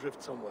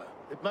snowdrift somewhere.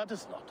 It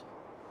matters not.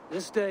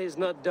 This day is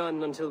not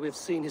done until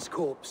we've seen his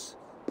corpse.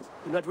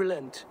 Do not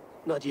relent.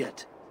 Not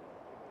yet.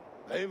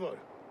 Eivor,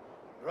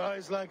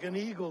 rise like an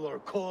eagle or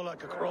caw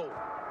like a crow.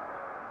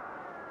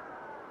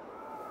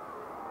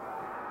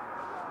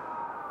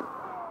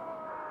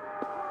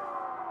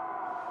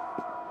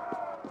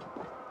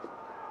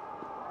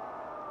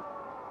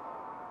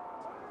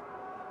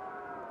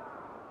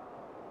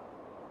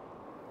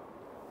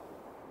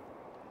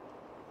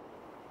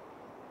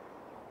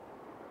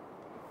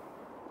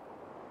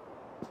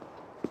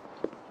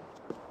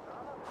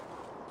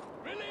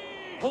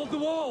 Hold the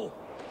wall!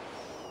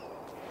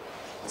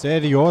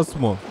 Serios,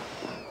 mă?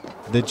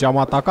 Deci am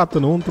atacat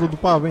înăuntru,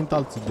 după aia a venit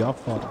alții de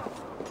afară.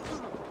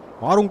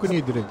 Aruncă în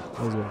ei direct.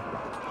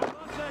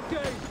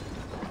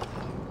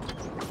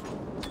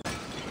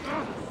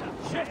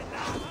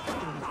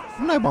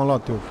 Nu m-am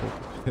luat eu foc.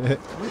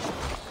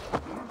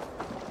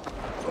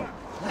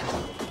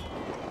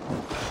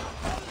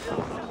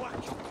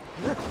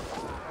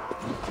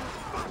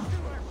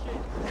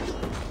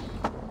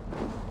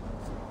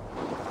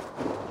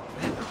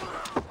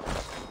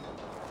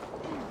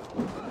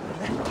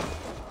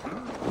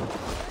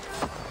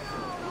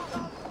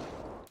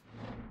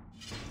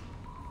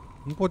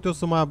 Nu pot eu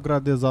să mai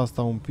upgradez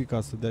asta un pic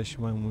ca să dea și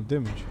mai mult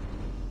damage?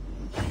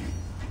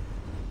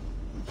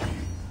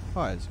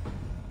 Hai zi.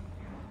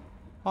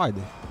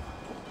 Haide.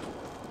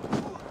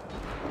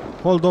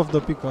 Hold off the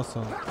pick asta.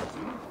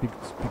 Pick,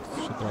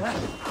 ce dracu.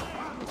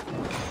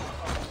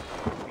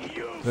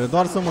 Trebuie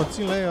doar să mă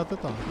țin la ei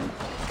atâta.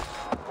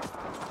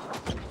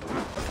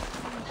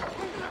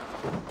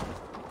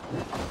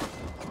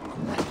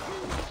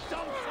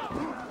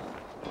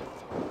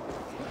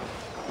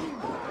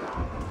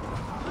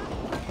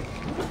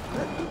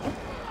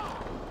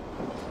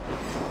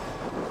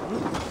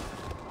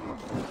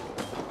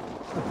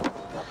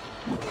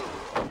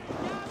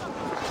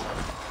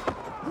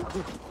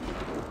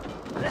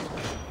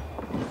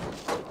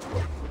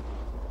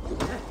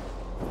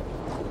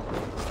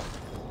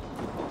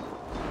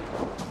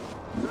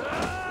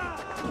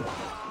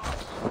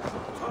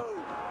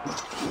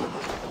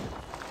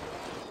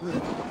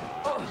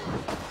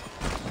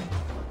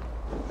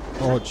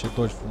 Oh, ce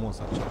toci frumos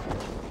așa.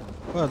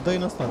 Bă, dă-i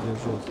în ăsta de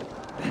jos.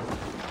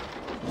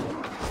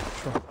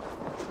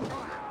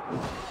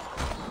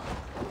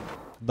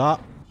 Da.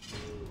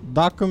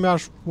 Dacă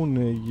mi-aș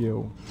pune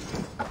eu.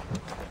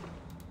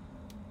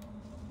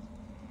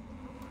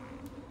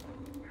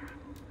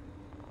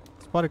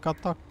 Se pare că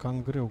atac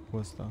cam greu cu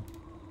ăsta.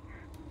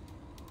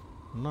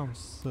 N-am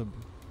săbi.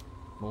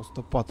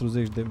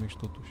 140 de damage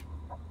totuși.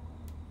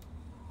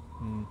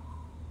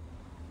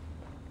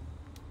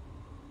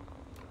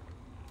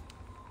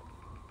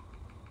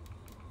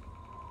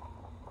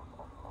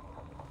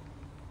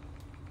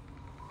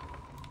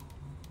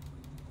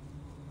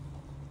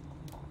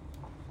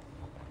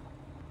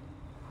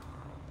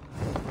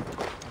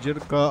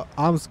 Că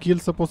am skill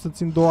să pot să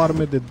țin două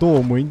arme de două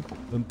mâini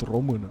într-o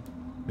mână.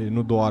 Bine,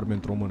 nu două arme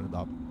într-o mână,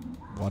 dar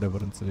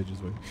whatever,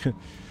 înțelegeți voi.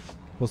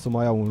 Pot să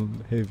mai iau un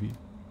heavy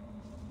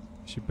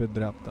și pe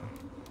dreapta.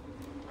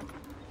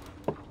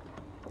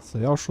 Să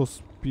iau și o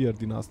spear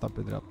din asta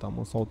pe dreapta,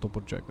 mă, sau o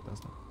topper jacket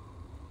asta.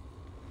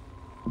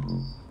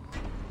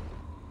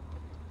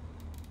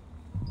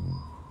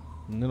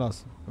 Ne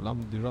lasă, l-am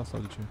deja sau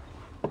de ce?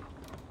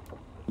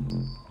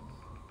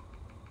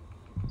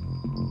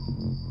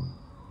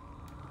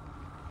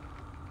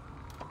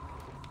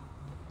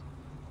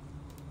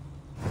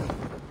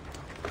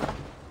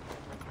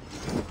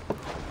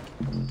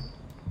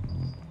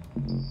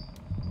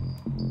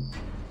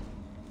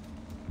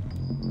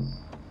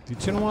 De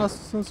ce nu mă lasă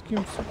să-mi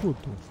schimb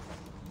scutul?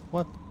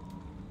 What?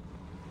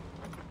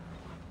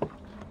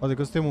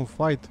 Adică suntem în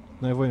fight?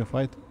 N-ai voie în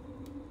fight?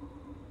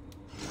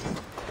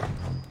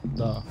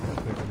 Da,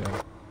 cred că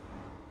de-aia.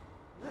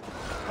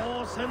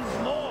 Sends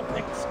more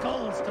picked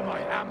skulls to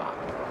my hammer.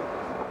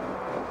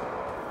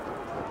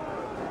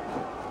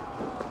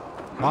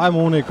 Hai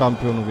mă, unde e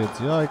campionul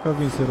vieții? Hai că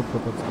vin să rup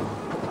căpățânul.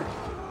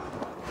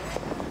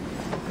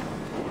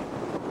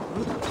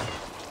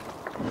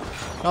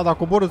 Da, dar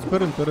coborâți pe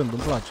rând, îmi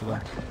place,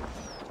 da.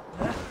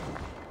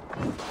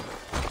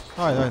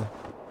 Hai, hai.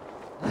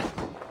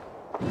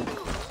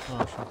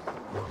 Așa.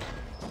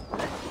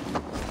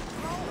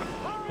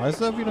 Hai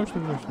să vină ăștia,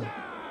 vină ăștia.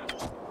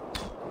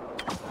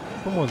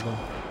 Frumos, da.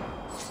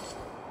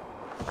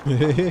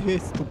 Hehehe,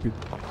 stupid.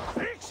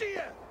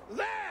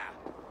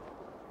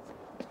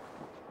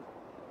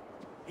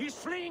 He's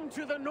fleeing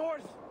to the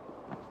north.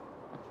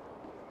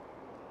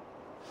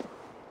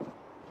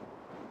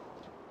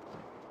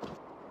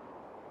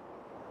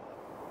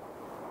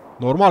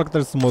 Normal că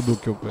trebuie să mă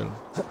duc eu cu el.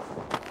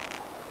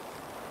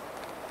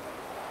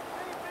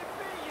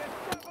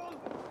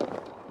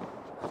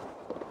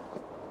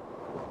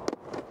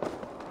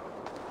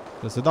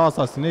 Trebuie să dau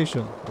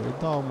assassination. Păi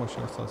dau mă și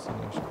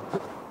assassination.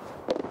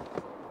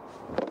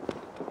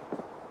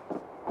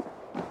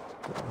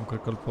 Nu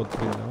cred că îl pot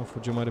prinde, mă,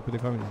 fuge mai repede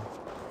ca mine.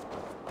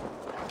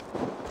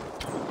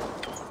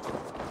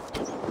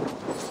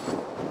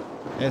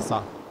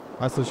 Esa,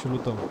 hai să și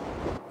lutăm.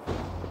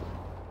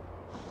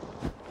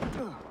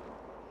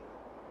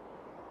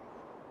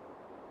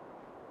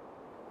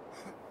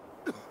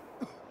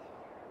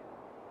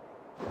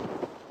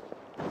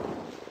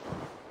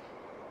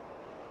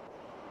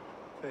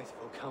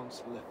 Faithful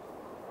counselor,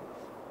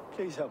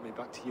 please help me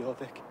back to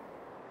Jorvik.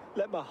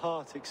 Let my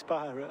heart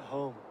expire at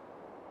home.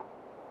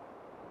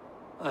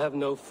 I have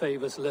no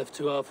favors left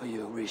to offer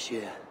you,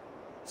 Rishi.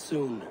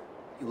 Soon,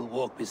 you will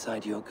walk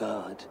beside your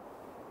guard.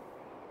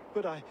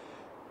 But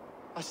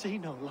I see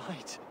no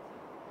light.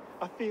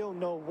 I feel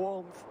no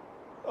warmth.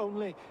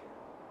 Only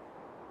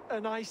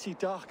an icy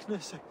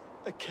darkness,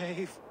 a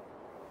cave.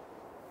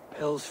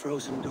 Hell's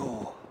frozen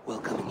door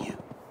welcoming you.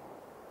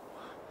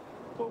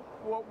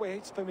 What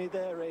waits for me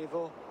there,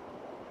 Eivor?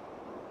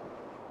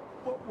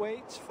 What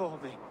waits for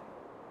me?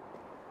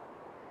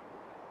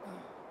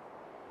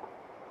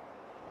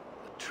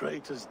 A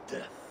traitor's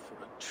death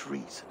for a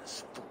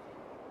treasonous fool.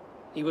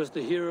 He was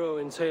the hero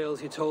in tales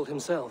he told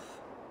himself.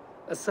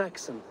 A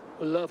Saxon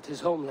who loved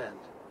his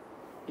homeland.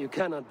 You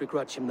cannot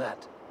begrudge him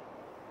that.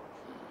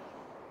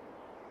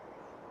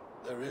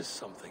 There is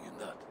something in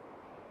that.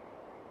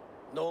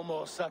 No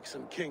more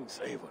Saxon kings,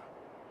 Eivor.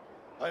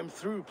 I am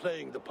through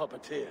playing the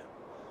puppeteer.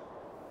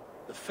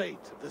 The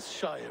fate of this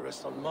shire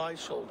rests on my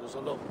shoulders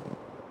alone.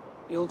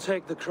 You'll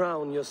take the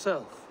crown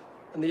yourself,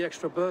 and the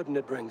extra burden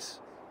it brings.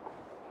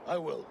 I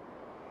will.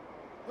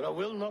 But I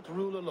will not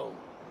rule alone.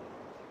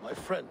 My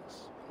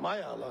friends, my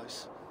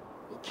allies,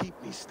 will keep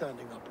me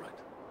standing upright.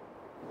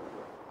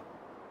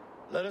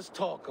 Let us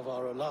talk of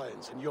our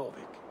alliance in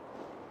Jorvik.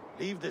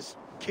 Leave this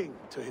king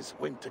to his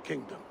winter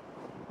kingdom.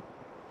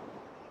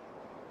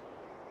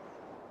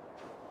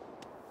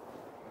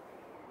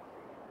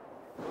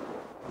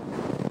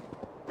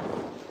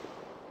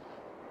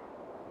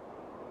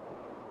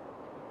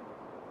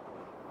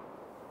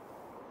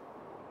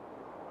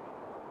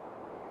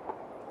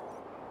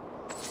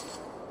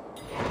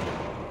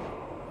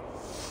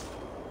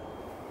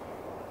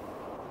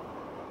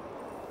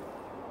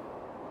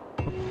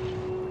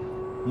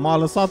 M-a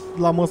lăsat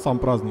la măsa în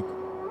praznic.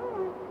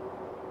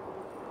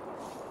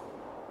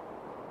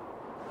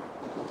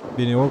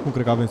 Bine, oricum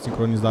cred că avem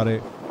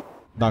sincronizare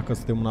dacă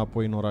suntem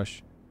înapoi în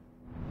oraș.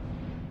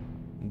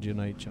 Gen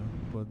aici.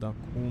 Bă, dar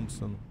cum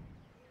să nu?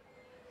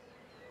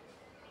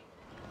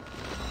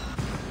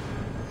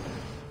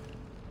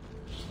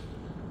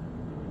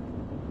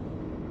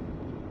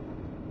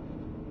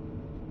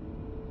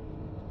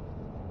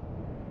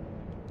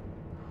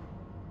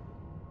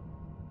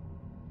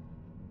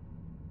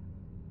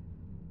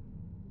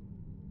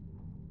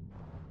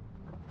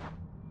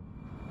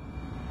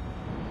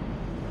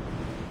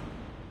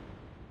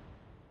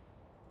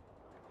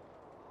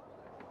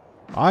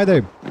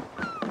 Haide!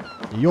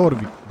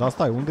 Jorvik. Dar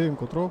stai, unde e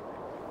încotro?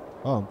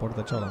 Ah, în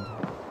partea cealaltă.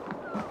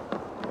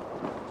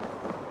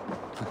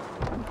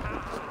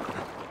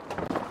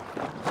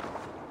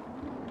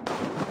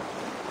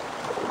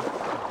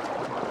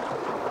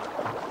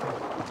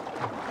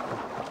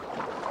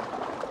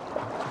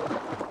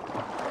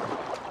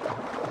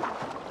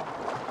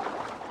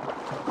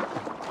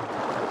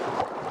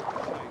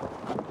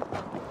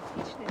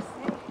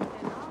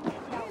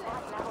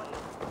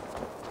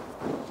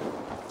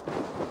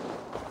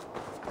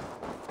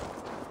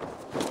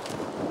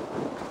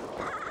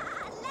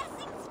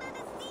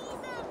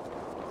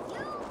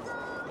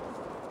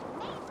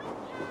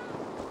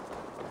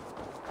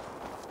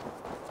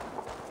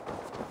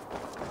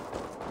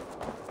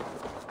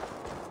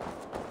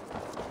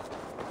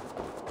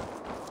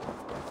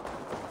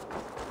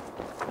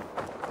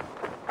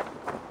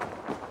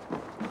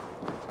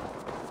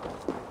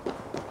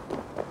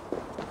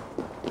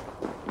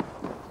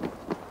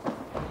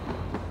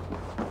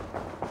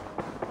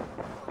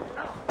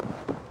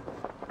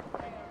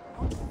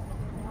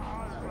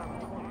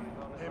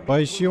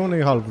 Păi și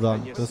unui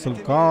Halfdan, trebuie să-l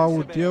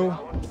caut eu.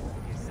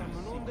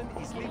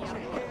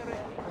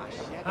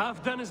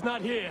 Halfdan is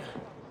not here.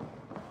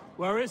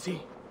 Where is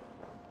he?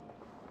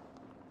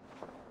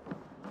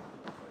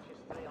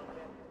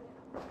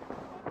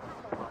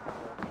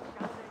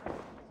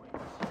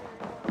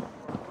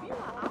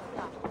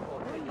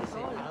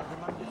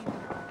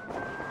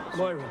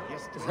 Moira,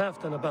 is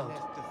Halfdan about?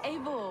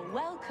 Eivor,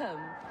 welcome.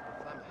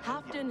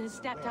 Halfdan has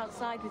stepped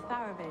outside with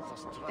Faravid.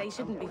 They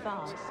shouldn't be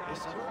far.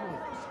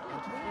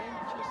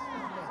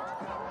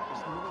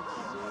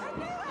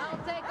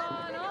 I'll take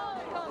on all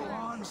comers. Go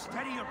on,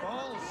 steady your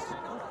balls.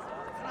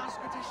 And ask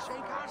her to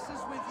shake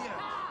asses with you.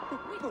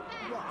 But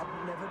what? I've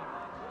never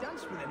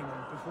danced with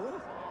anyone before.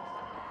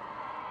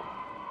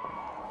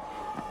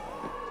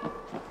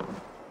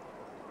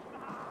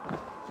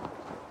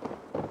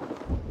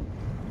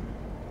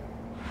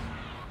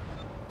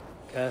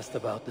 Cast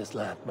about this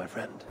land, my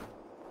friend.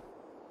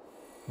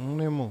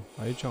 Unde, mă?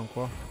 Aici,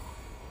 încoa.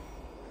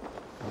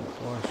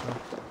 Încoa, așa.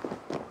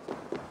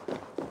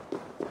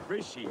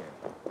 appreciate.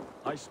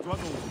 I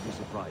struggle to be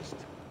surprised.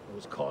 I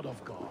was caught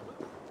off guard.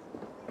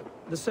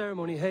 The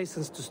ceremony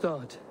hastens to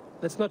start.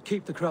 Let's not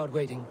keep the crowd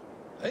waiting.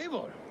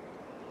 Eivor?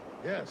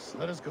 Yes,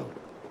 let us go.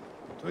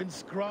 To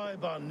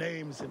inscribe our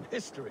names in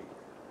history.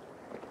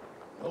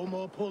 No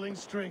more pulling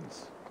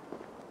strings.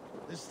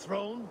 This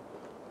throne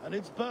and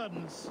its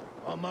burdens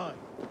are mine.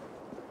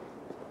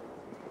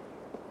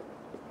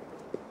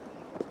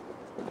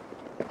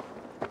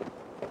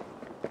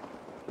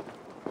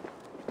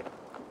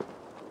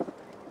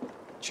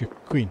 Ce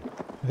câini.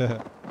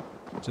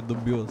 Ce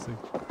dubios e.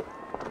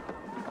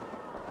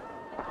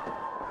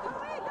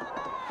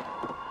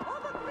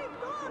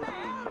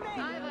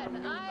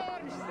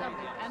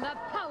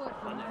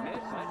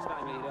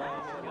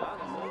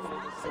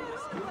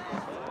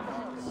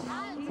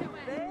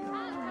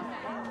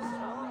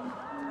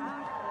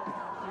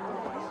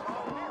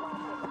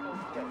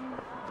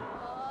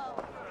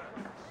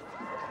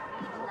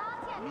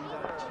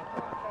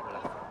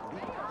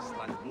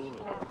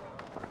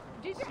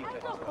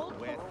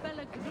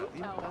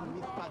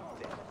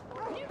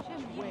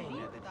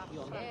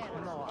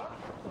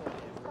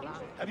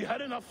 Have you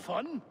had enough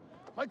fun?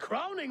 My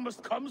crowning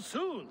must come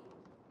soon.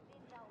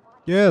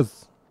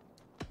 Yes.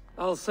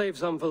 I'll save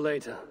some for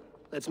later.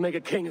 Let's make a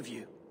king of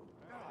you.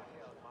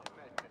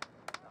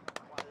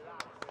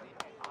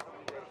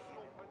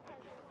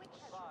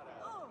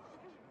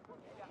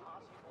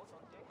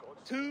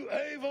 To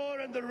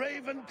Eivor and the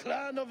Raven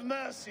clan of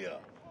Mercia,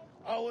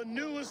 our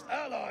newest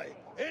ally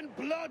in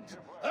blood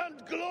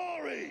and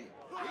glory!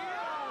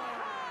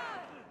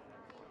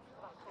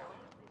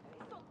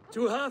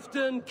 To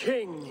Halfdan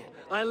King,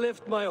 I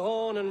lift my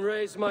horn and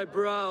raise my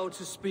brow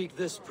to speak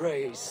this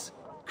praise.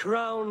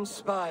 Crown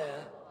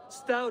spire,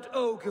 stout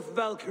oak of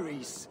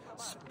Valkyries,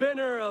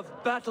 spinner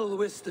of battle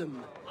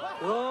wisdom,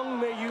 long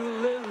may you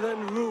live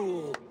and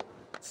rule.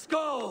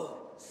 Skål!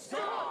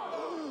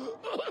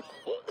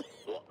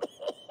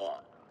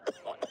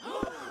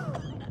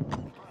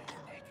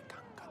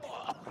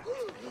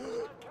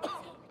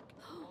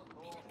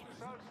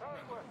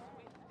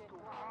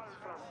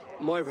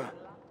 Moira,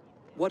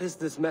 what is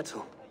this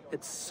metal?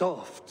 It's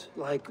soft,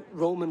 like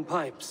Roman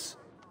pipes.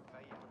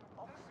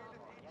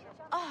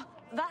 Ah,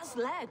 that's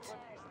lead.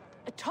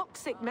 A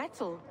toxic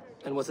metal.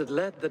 And was it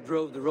lead that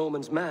drove the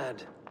Romans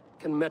mad?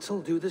 Can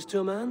metal do this to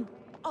a man?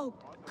 Oh,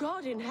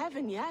 God in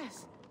heaven,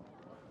 yes.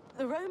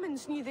 The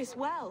Romans knew this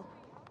well.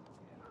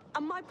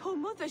 And my poor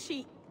mother,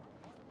 she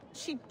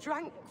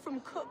drank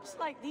from cups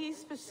like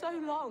these for so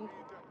long.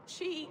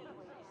 She...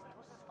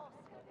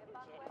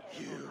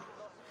 You...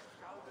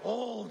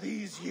 All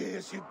these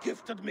years you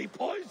gifted me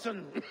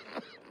poison.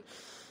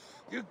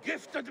 You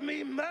gifted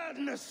me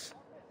madness.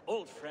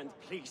 Old friend,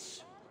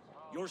 please.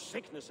 Your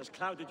sickness has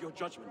clouded your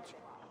judgment.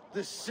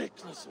 This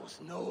sickness was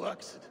no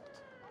accident.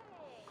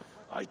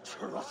 I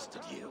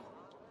trusted you.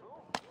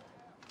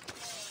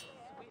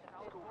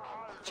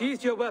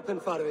 Sheath your weapon,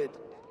 Farvid.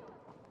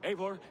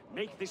 Eivor,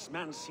 make this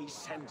man see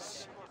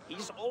sense.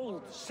 He's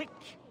old, sick,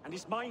 and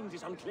his mind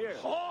is unclear.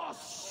 Oh,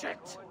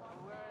 shit!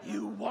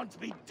 You want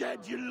me dead,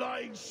 you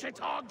lying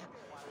shithog?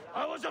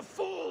 I was a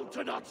fool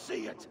to not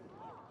see it!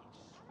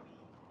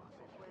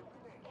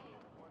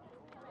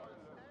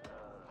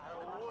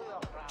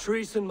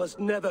 Treason must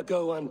never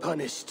go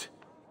unpunished.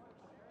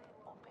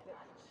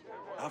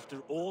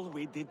 After all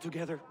we did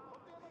together?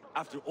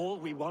 After all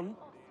we won?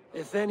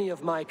 If any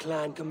of my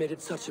clan committed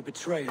such a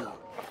betrayal,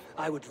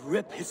 I would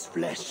rip his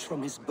flesh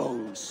from his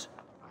bones.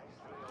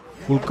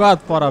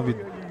 Culcat, Faravid.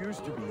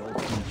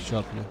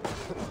 Șatele.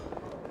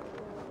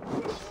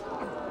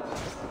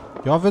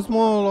 Ia aveți, mă,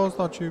 la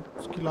ăsta ce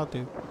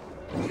schilate.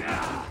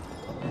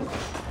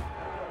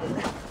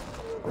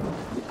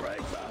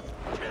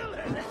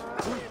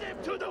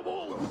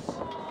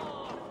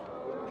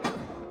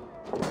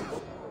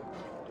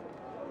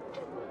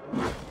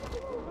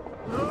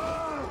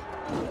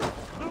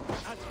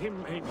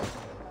 Him, Amy.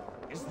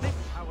 Is this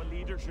how a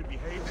leader should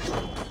behave?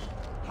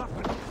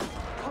 Halfdan,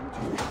 come to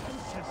your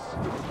senses.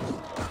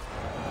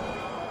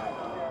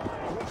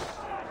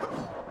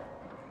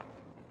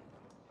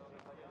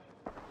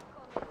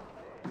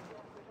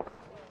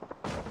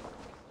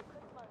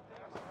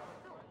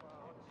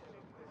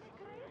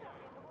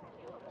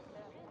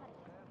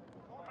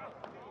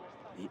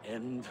 The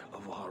end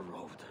of our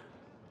road.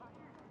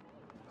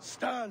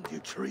 Stand, you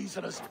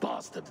treasonous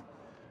bastard!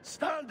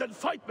 Stand and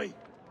fight me!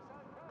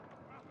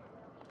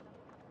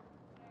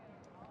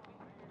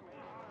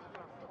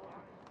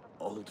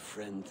 Old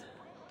friend,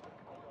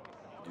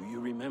 do you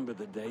remember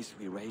the days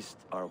we raced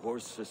our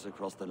horses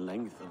across the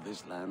length of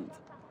this land?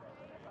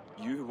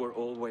 You were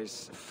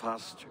always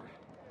faster.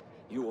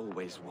 You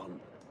always won.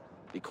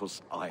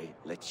 Because I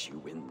let you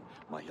win,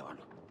 my Jarl.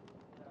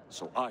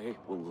 So I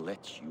will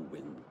let you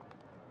win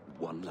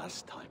one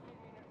last time.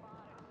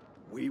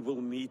 We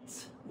will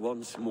meet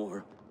once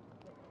more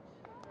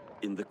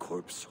in the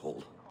corpse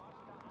hall.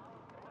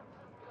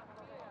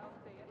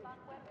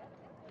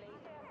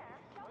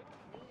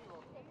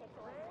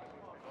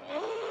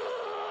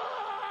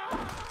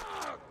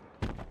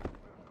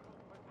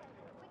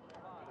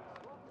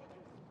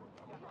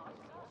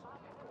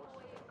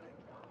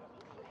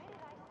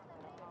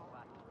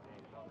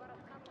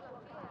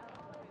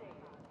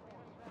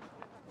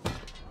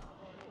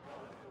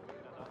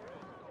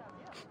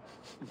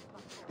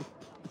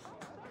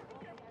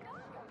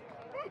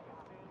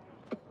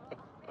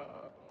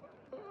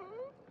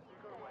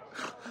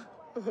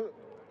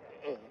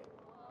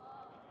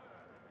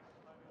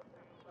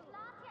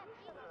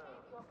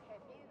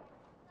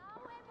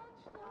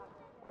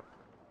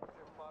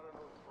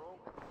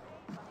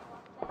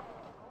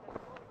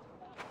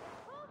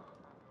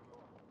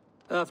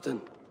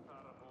 Afton,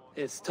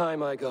 it's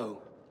time I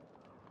go.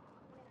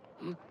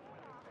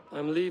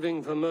 I'm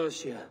leaving for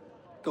Mercia,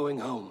 going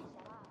home.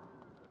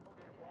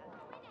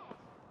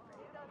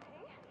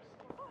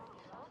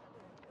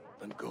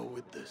 Then go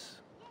with this.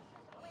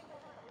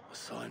 A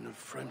sign of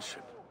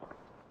friendship.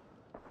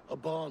 A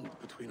bond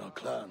between our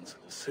clans,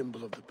 a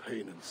symbol of the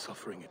pain and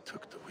suffering it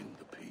took to win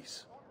the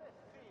peace.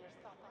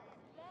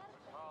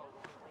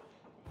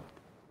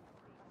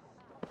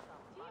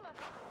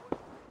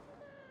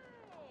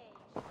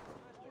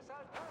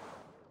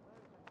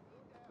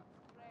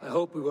 I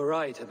hope we were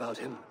right about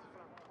him.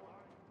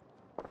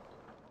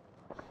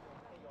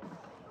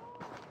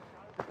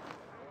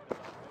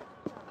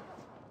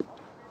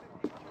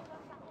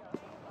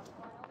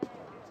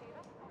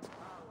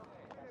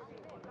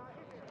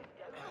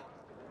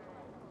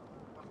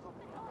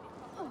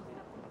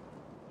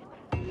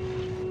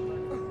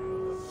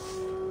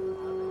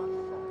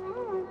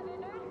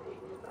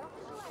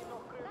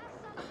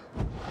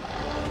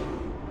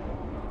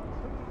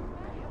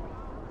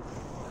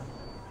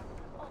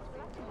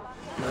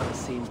 Now it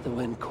seems the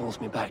wind calls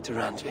me back to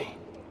Ranji.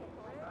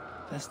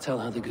 Let's tell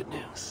her the good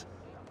news.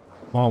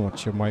 Mamă,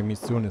 ce mai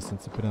misiune să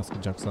înțepenească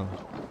Jackson.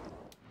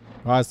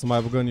 Hai să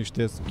mai băgăm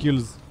niște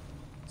skills.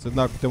 Să vedem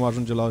dacă putem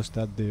ajunge la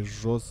ăștia de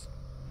jos.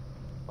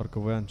 Parcă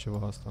voiam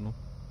ceva asta, nu?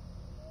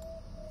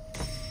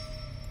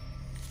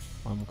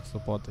 Mai mult că se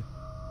poate.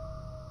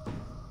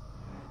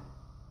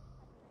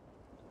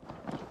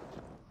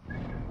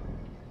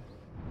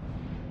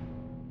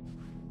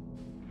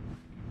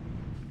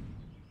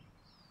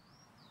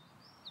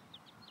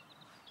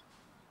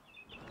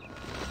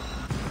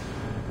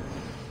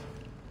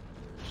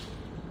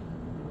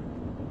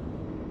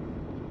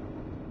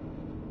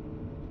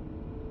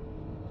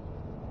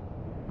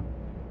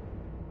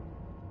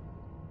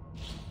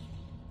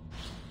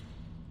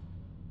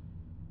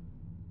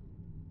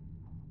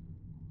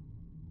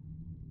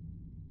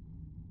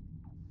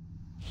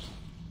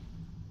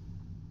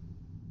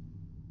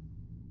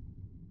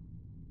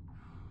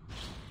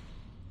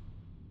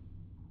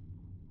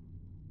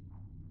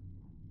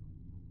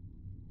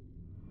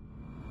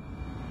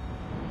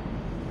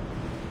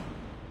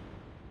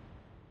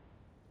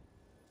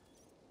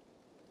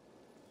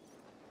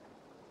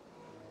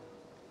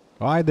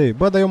 Haide,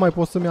 bă, dar eu mai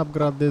pot să-mi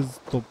upgradez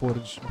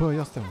toporiși. Bă,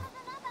 ia stai, mă,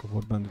 că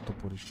vorbeam de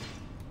toporiși.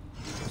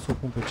 Să o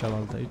pun pe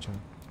cealaltă aici.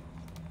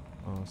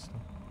 Asta.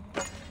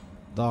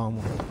 Da,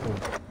 mă.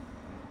 Oh.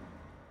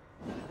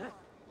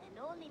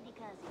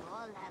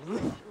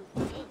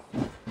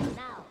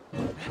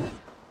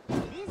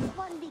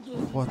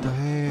 What the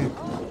heck?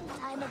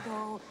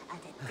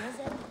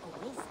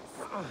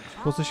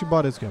 Pot să și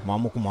barez cu ea.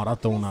 Mamă, cum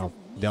arată una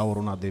de aur,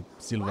 una de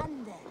silver.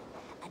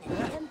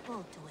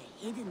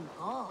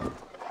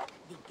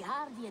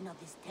 Guardian of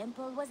this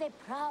temple was a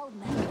proud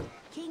man,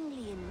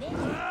 kingly in name,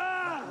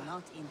 but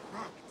not in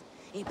fact,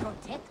 a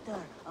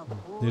protector of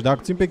all. Deci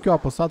dacă țin pe Q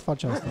apăsat,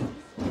 face asta.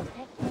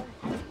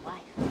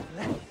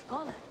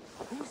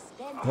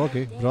 Ok,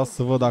 vreau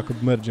să văd dacă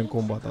merge în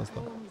combat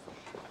asta.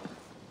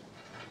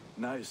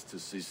 Nice to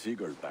see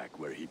Sigurd back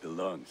where he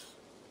belongs.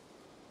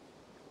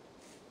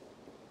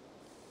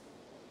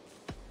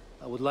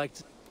 I would like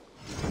to.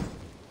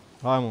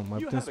 Hai, mă, mai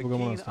putem să băgăm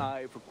mâna asta.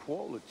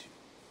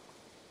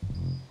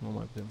 Nu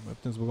mai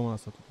putem să băgăm mâna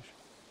asta totuși.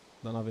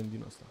 Dar n-avem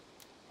din asta.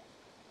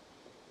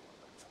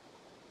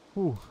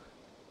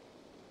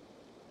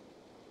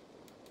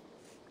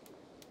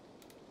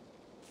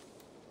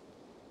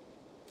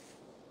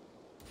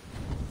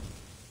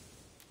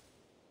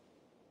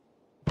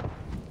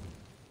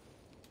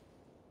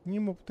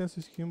 Nimă putem să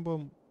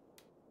schimbăm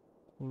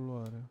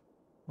culoarea.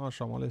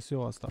 Așa, am ales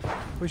eu asta.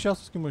 Păi și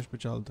asta schimbăm și pe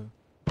cealaltă.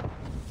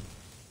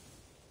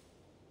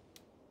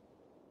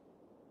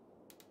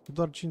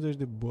 Doar 50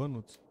 de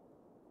bănuți.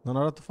 Dar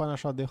n-arată fain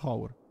așa de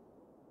haur.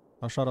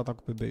 Așa arată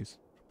cu pe base.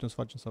 Putem să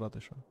facem să arate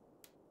așa.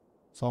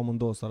 Sau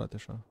amândouă să arate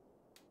așa.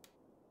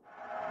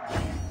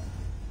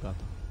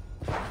 Gata.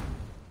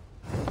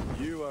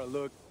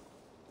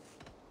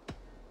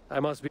 I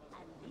must be.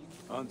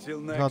 Until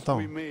next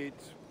we meet.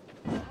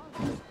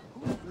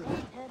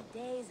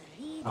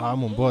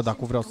 Mă, bă,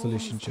 dacă vreau să le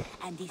și încerc.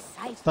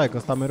 Stai, că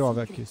ăsta mereu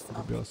avea chestii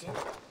dubioase.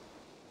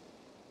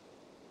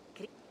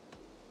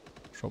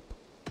 Shop.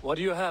 What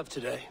do you have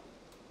today?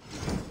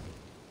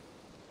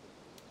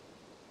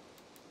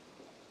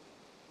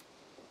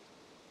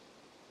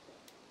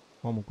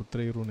 Mamă, cu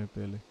 3 rune pe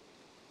ele.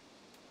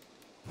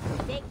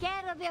 Take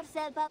care of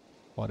yourself.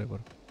 Whatever.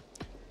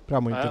 Prea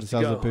mă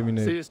interesează pe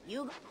mine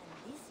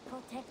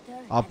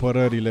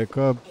apărările,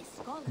 că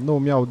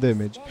nu-mi iau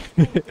damage.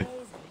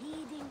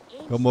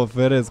 Că mă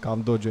feresc,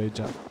 am doge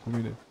aici cu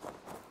mine.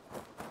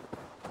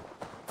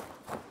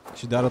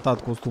 Și de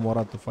arătat costumul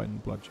arată fain, îmi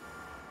place.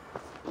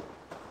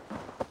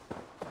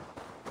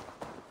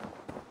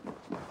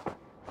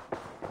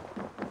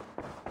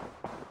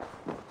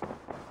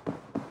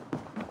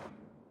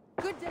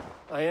 Good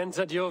day. I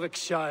entered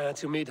Jorvikshire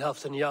to meet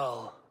Halfdan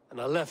Jarl, and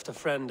I left a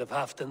friend of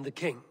Halfdan the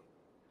King.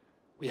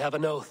 We have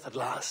an oath at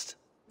last.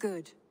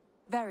 Good.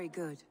 Very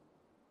good.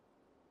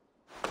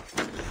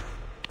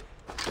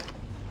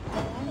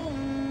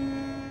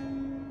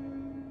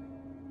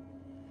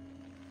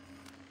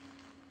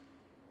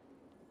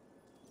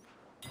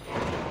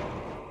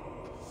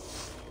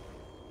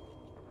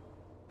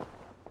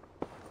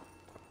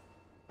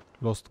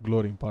 Lost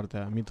Glory în partea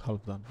aia, Meet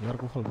Halfdan. Iar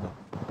cu Halfdan.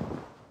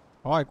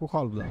 Hai cu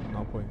Halfdan,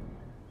 înapoi.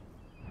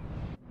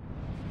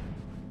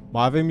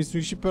 Mai avem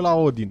misiuni și pe la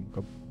Odin.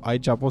 Că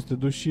aici poți să te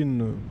duci și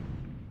în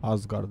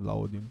Asgard la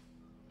Odin.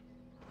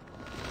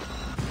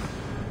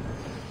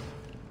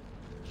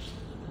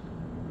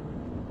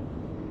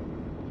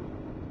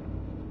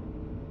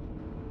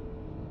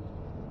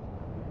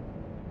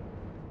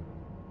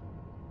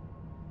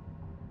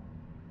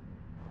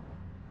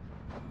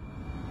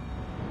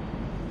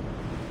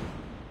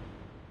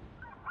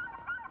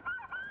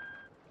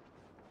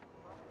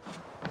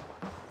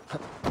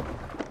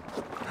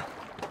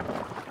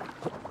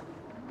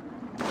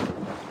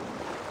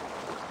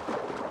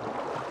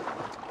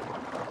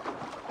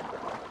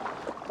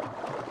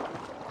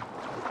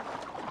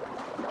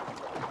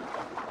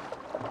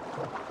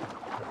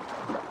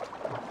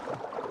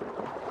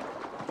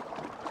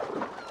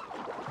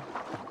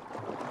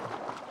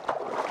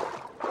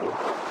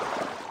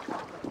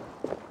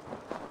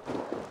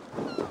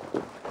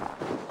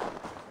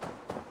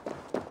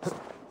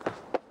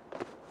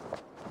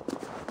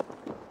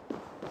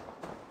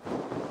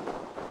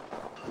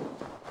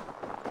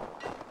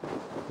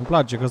 Îmi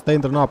place că stai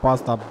într-în apa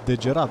asta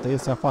degerată,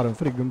 iese afară în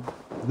frig, în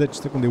 10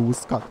 secunde e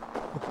uscat.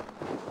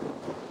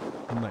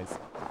 Nice.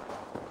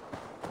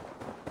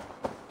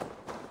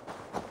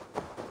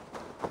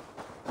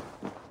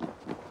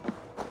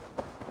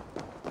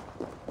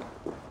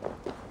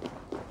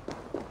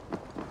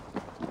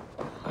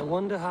 I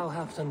wonder how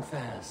Halfdan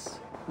fares,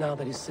 now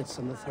that he sits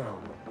on the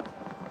throne.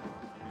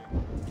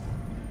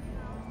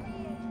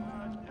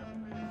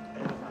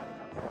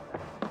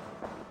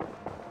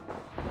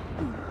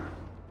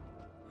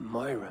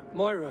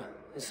 Moira,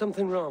 is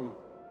something wrong?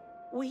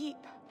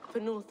 Weep for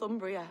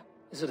Northumbria.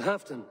 Is it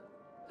Halfdan?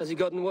 Has he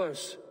gotten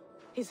worse?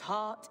 His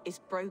heart is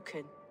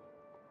broken.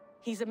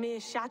 He's a mere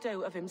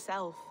shadow of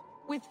himself.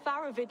 With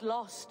Faravid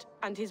lost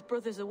and his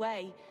brothers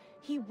away,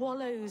 he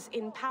wallows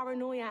in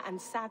paranoia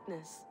and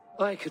sadness.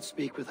 I could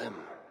speak with him.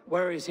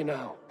 Where is he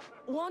now?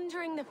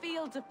 Wandering the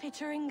fields of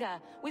Pitteringa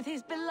with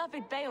his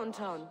beloved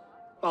Beonton.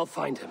 I'll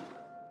find him.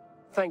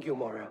 Thank you,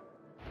 Moira.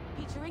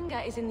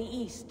 Pitteringa is in the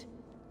east.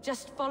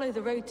 Just follow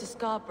the road to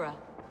Scarborough.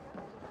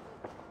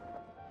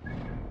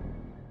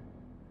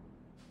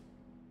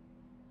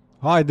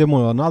 Haide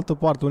mă, în altă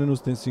parte unde nu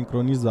suntem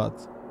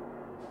sincronizați.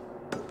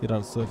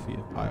 Tirar să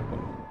fie. Hai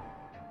acolo.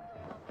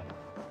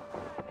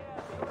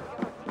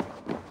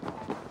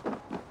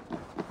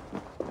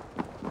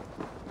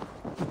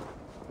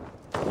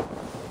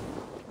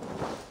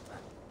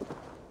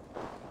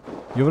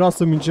 Eu vreau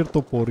să-mi încerc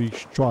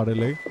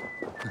toporișcioarele.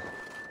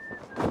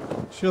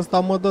 Și ăsta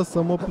mă dă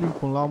să mă plimb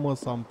până la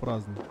măsa în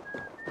praznic.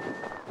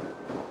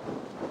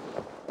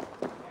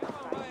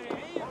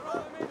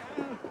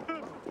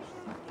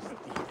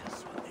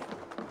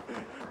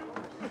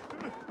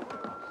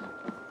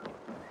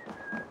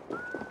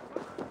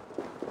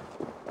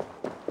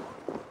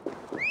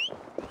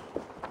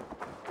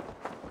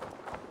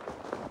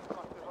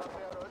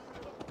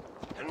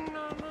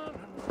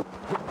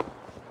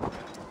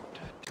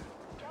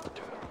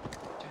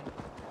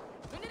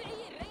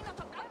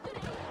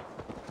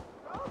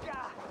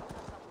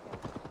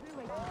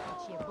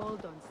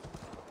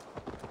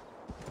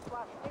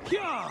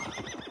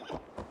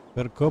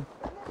 Sper că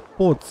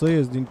pot să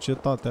ies din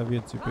cetatea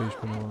vieții pe aici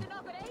cumva.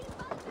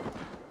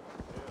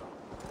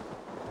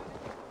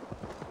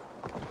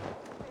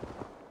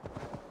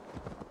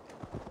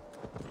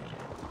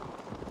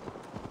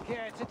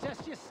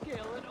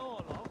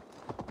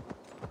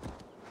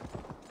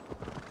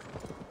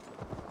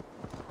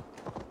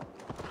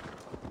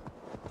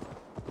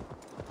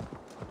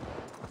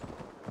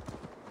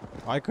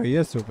 Hai că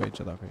ies eu pe aici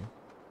dacă e.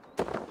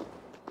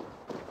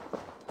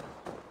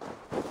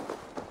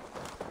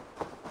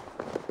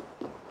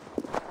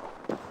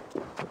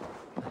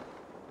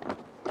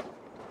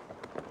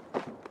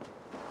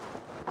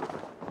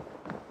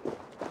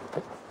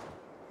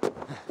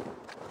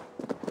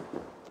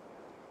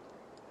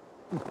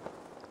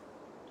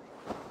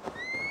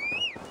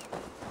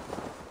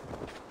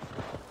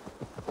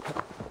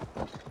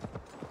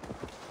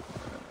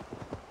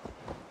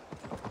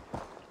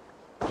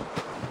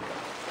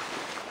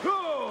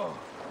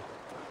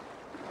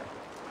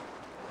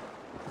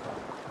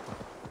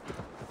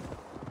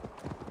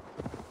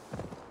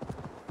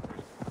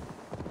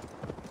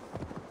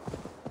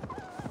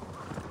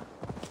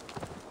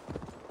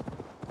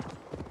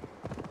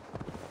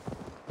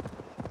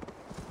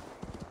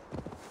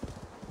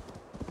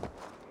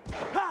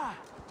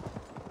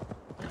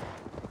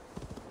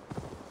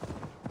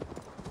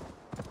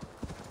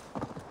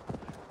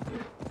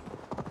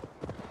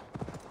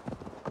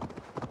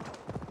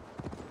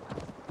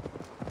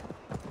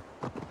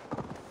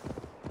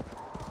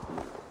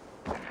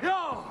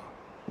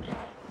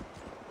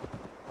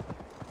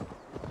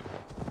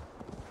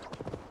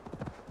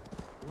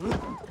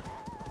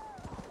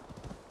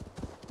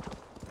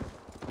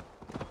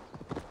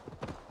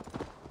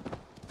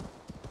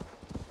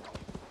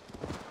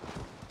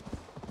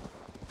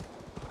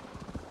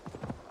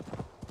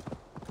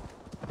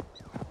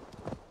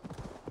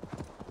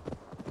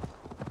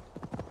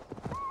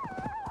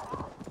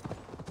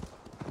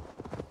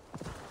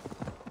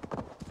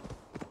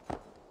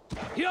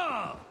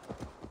 Yeah!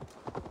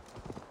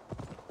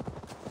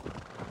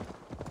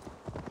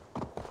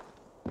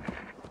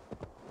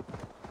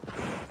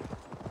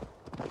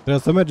 Trebuie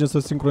să mergem să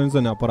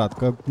sincronizăm neapărat,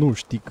 că nu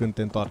știi când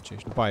te întoarce.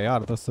 Și după aia iar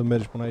trebuie să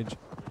mergi până aici.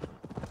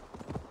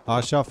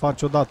 Așa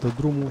faci odată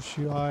drumul și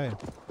aia e.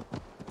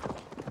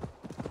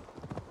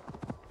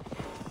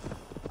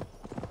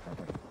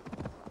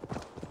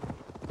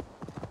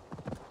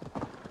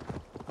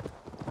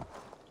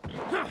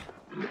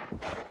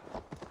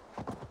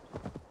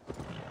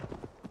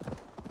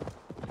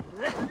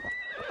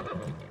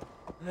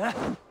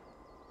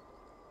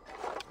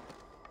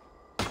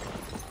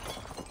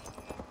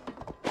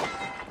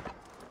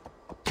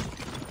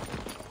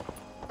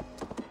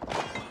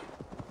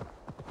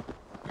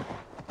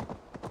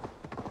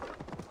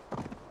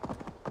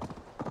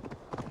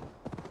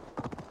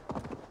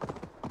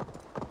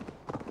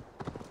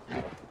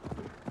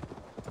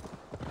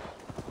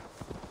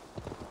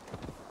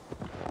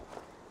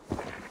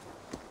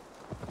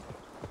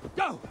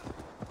 Go!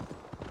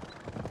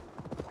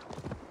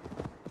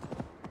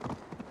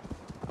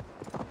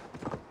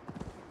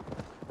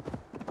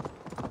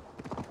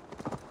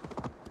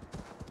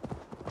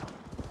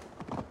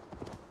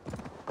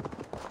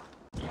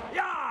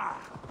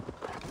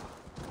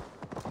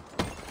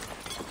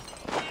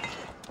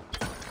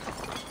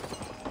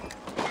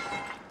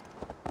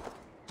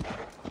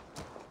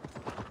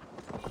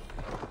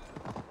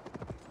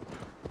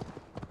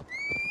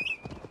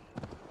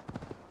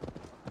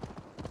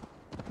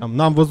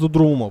 N-am văzut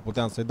drumul, mă.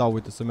 Puteam să-i dau,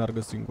 uite, să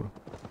meargă singur.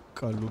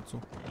 Căluțul.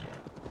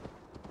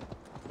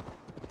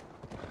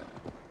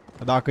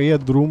 Dacă e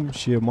drum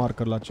și e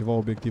marker la ceva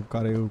obiectiv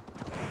care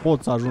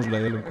poți să ajungi la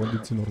el în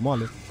condiții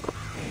normale,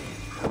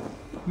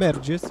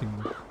 merge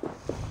singur.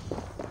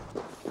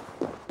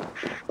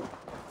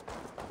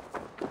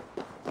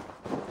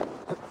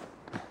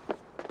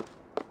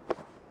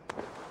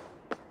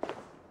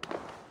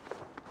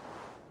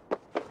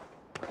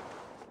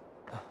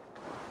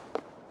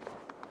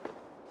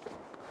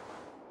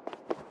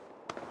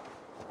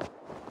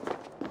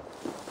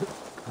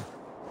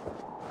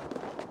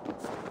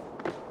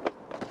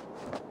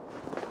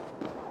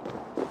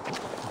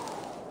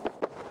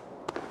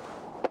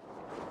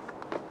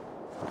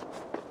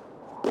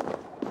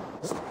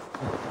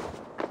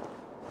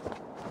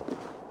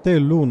 Te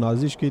luna,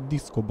 zici că e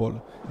disco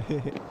ball.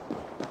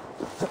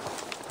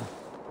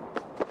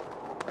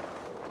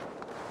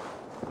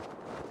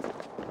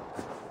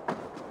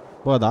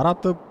 Bă, dar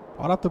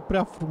arată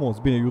prea frumos.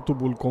 Bine,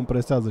 YouTube-ul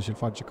compresează și îl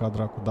face ca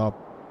dracu, dar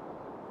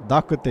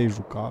dacă te-ai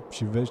juca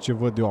și vezi ce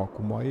văd eu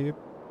acum, e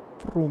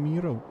frumii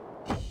rău.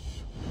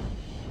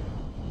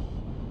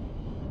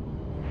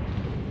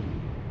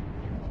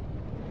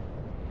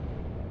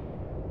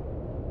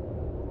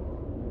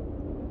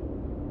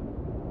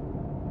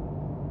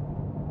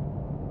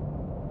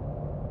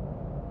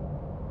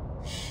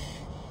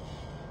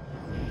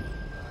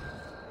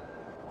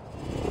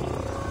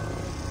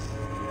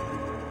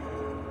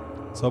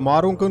 Să mă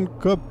arunc în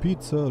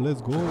căpiță,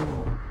 let's go!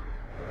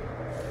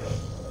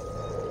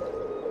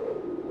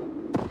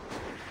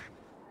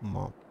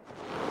 Ma.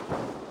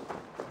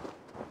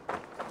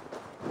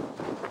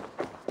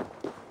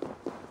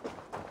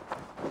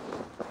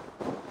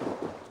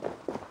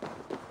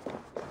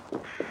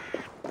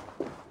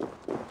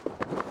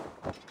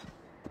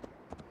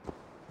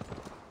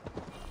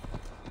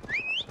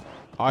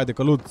 Haide,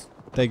 căluț,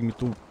 take me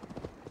to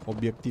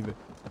obiective.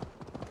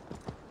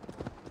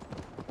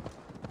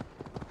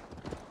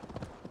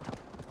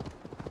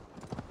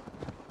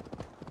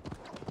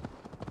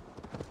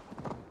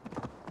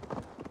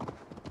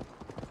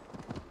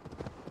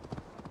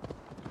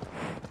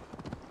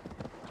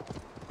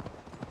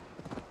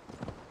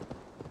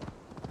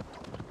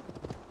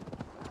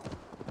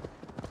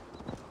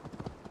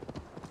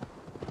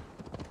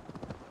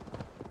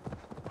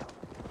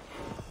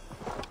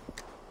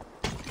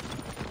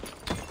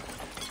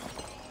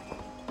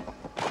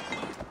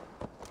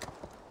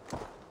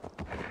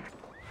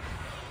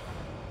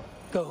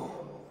 Go,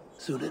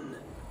 Sunan.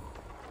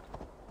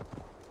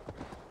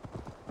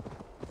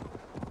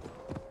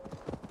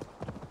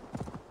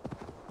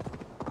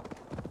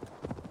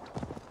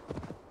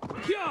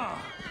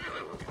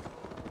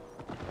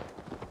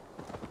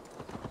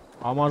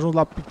 Am ajuns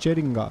la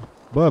Picheringa.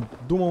 Bă,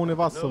 du-mă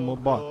undeva să mă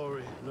bat.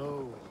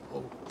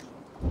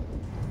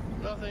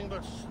 Nothing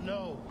but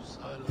snow,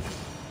 silent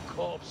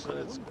corpse in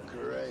its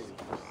grave.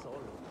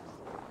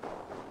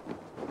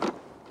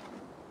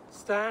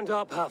 Stand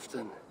up,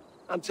 Halfdan.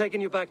 I'm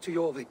taking you back to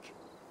Jorvik.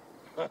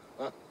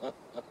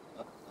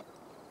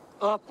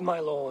 Up, my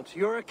lord.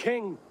 You're a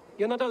king.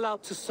 You're not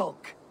allowed to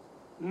sulk.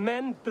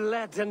 Men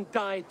bled and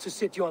died to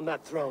sit you on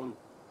that throne.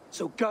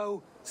 So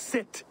go,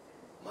 sit.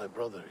 My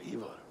brother,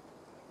 Ivar.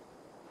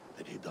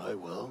 Did he die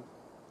well?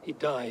 He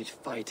died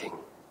fighting.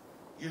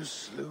 You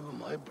slew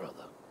my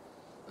brother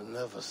and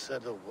never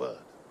said a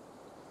word.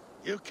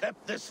 You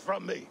kept this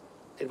from me.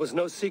 It was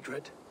no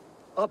secret.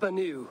 Appa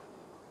knew.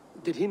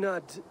 Did he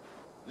not?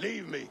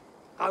 Leave me.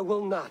 I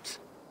will not.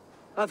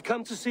 I've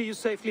come to see you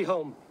safely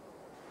home.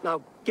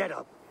 Now get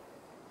up.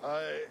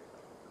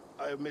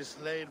 I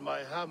mislaid my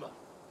hammer.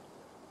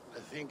 I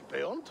think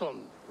Beonton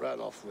ran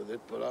off with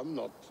it, but I'm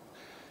not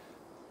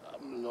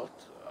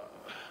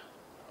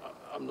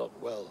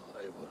well,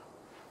 Eivor.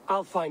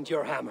 I'll find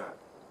your hammer,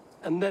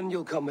 and then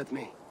you'll come with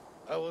me.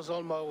 I was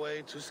on my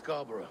way to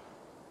Scarborough.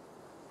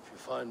 If you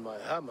find my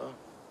hammer,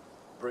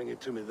 bring it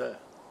to me there.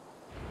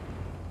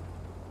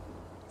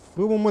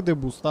 Fă mă de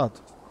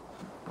bustat.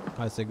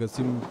 Hai să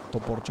găsim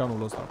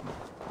toporceanul ăsta.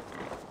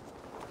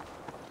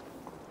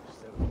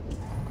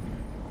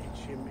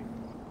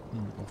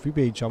 O fi pe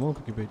aici, mă, că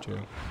e pe aici.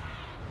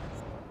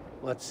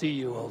 What see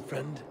you, old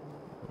friend?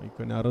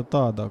 Adică ne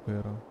arăta dacă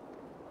era.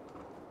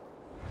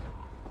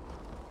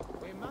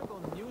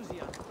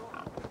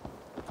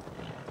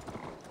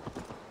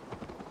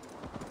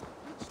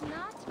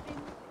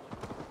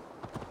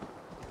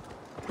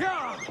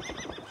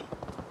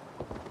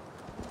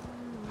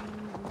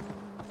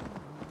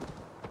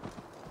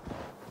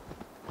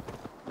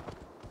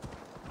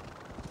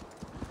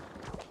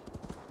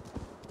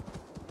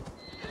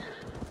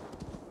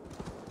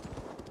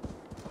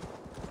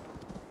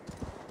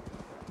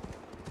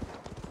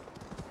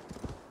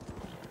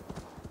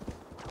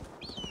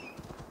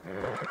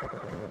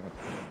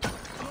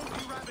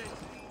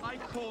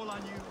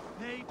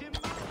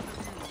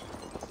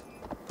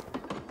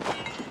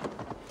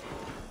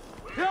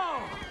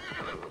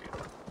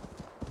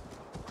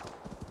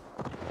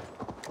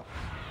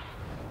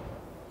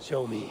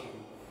 Show me.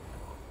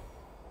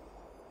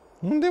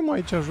 Unde mai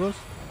aici jos?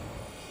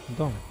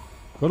 Da.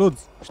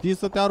 Căluț, știi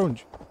să te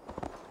arunci.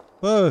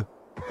 Bă!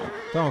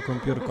 Da, că îmi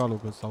pierd calul,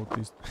 că s-au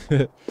trist.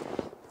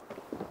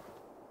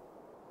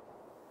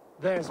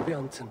 There's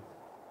Bjornson,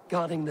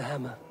 guarding the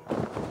hammer.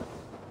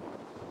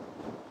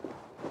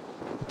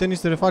 Uite, ni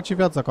se reface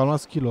viața, că am luat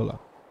skill-ul ăla.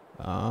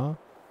 Da.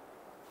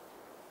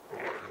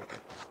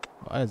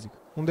 Aia zic.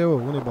 Unde e, bă?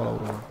 Unde e bala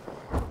urmă?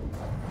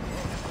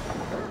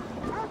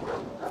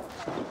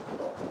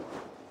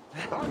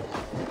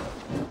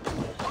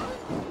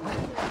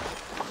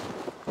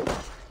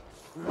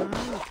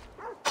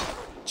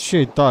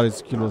 Ce-i tare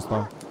skill-ul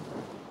ăsta?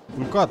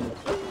 Culcat.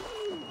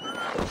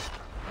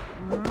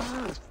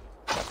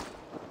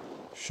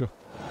 Șu.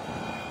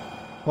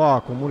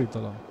 Fac, a murit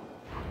ăla.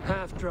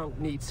 Half drunk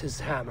needs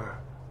his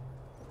hammer.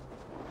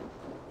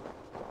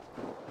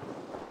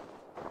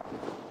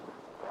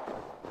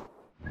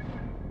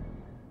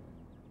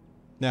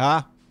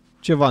 Aha,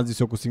 ce v-am zis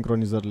eu cu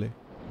sincronizările?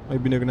 Mai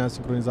bine că ne-am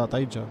sincronizat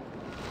aici.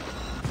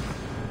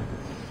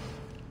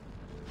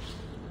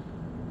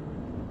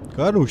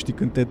 Că nu știi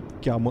când te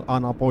cheamă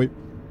înapoi.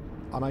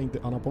 Înainte,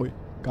 înapoi.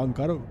 Ca în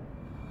cară.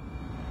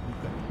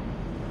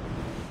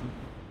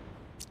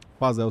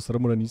 Faza o să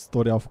rămână în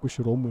istorie. Au făcut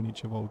și românii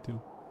ceva util.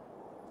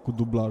 Cu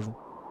dublajul.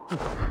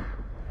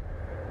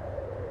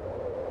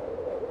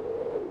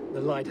 The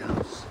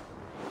lighthouse.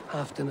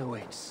 Halfdan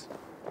awaits.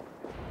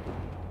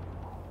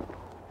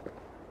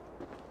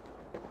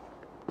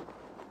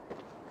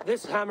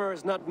 This hammer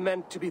is not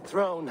meant to be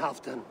thrown,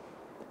 Halfdan.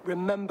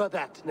 Remember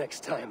that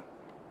next time.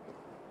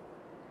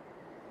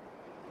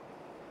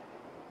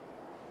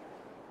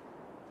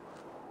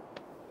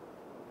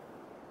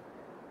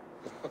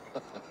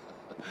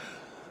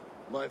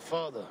 My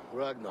father,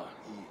 Ragnar,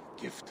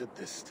 he gifted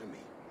this to me.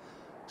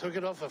 Took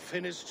it off a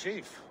Finnish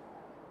chief.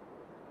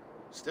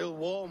 Still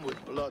warm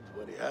with blood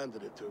when he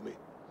handed it to me.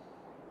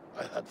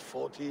 I had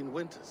 14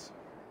 winters.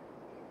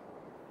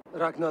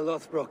 Ragnar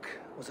Lothbrok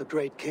was a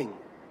great king.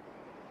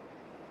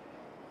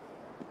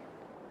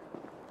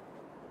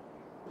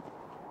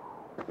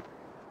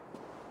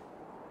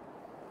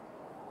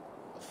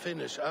 A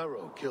Finnish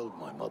arrow killed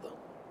my mother.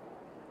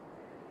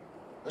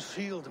 A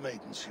shield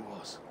maiden she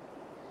was.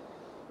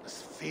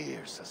 As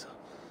fierce as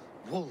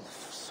a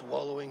wolf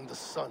swallowing the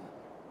sun.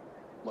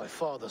 My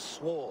father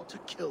swore to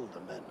kill the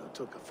men who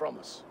took her from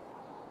us.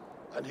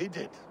 And he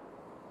did.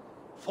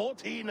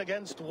 14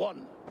 against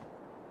 1.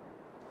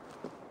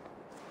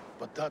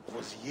 But that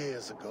was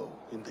years ago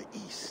in the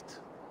east.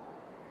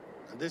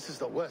 And this is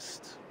the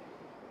west,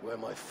 where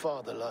my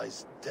father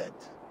lies dead.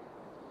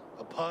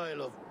 A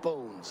pile of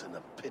bones in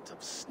a pit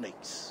of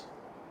snakes.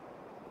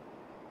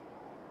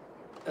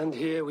 And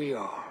here we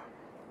are,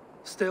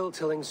 still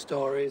telling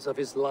stories of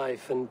his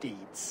life and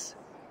deeds.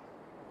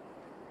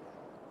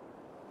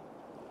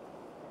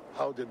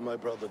 How did my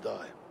brother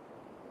die?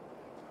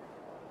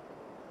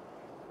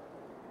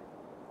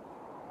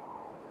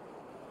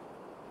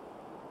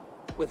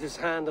 With his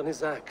hand on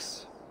his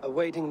axe,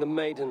 awaiting the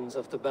maidens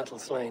of the battle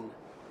slain.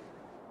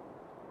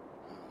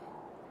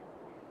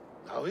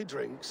 Now he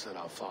drinks at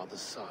our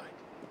father's side,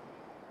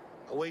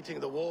 awaiting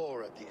the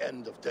war at the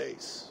end of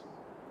days.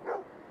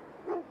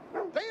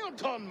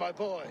 Beonton, my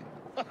boy!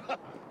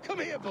 Come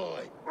here,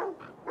 boy!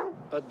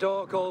 A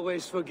dog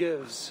always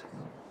forgives,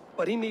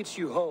 but he needs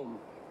you home.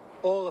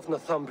 All of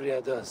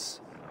Northumbria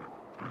does.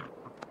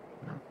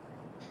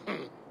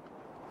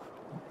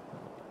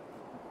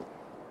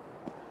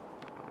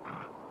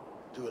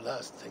 Do a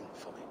last thing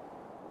for me.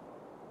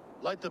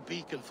 Light the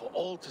beacon for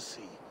all to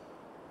see,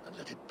 and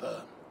let it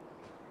burn.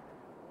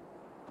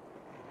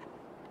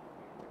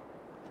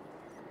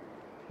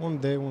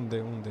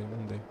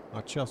 Unde?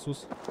 Aceea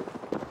sus?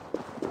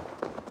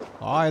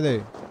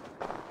 Haide!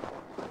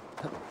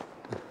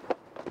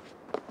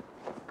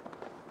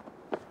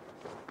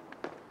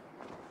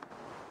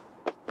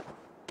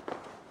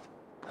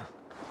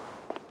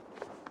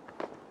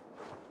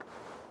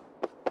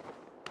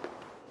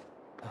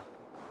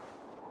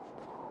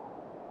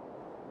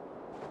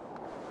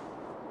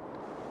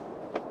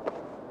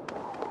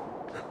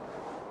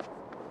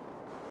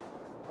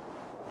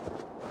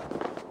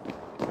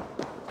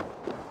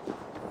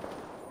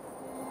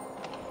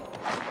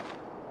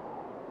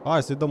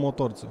 Hai să-i dăm o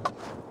torță.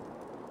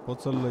 Pot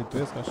să-l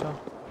lăituiesc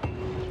așa?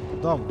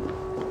 Da, mă.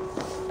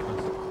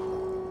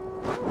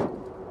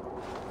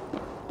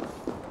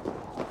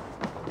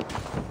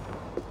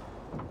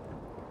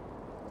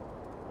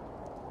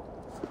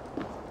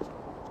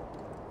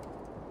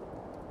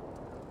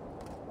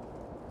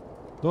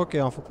 Ok,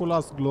 am făcut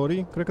Last Glory.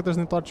 Cred că trebuie să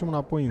ne întoarcem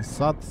înapoi în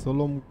sat să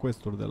luăm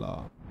quest-uri de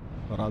la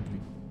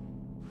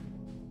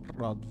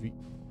Radvi.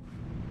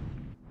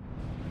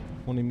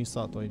 Unde mi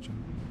satul aici?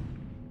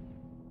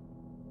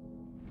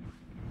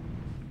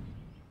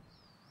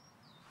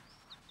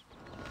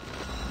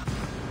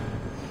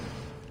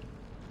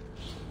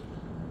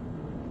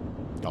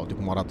 Da, uite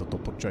cum arată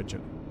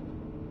toporcioacele.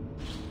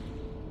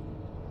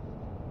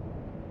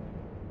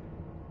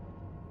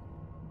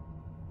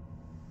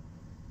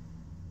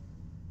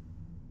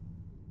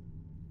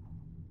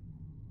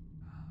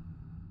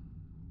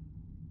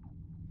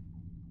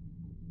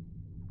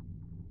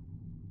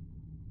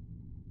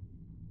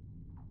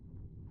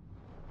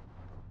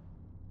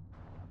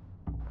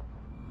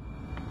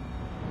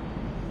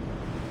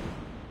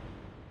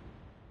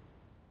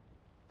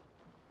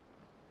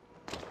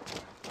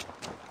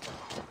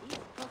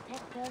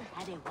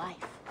 Had a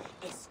wife,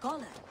 a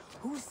scholar,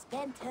 who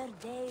spent her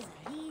days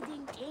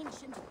reading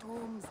ancient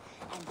tomes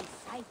and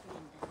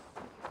deciphering them.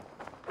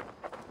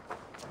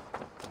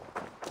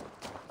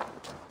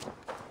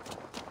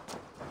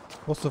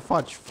 O să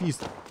faci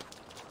fist.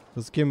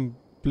 Să-ți chem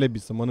plebii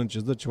să mănânce,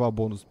 îți dă ceva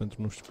bonus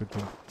pentru nu știu cât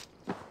timp.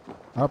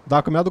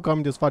 Dacă mi-aduc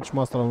aminte să facem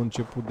asta la un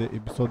început de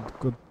episod,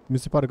 că mi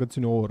se pare că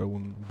ține o oră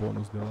un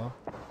bonus de la.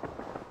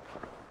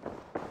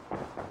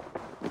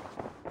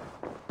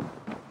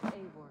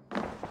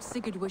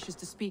 Sigurd wishes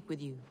to speak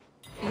with you.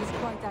 He is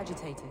quite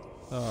agitated.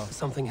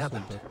 Something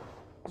happened.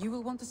 You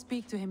will want to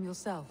speak to him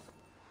yourself.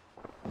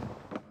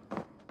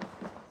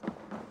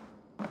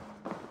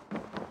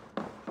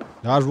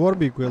 Aș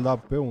vorbi cu el, dar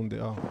pe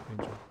unde?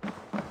 Aici.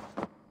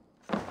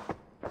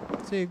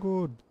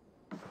 Sigurd.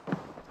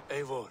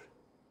 Eivor,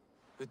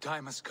 the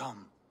time has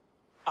come.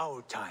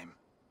 Our time.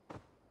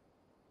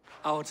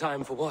 Our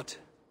time for what?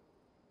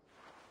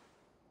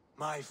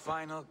 My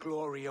final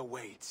glory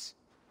awaits.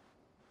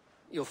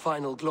 Your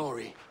final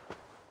glory.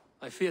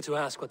 I fear to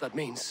ask what that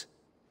means.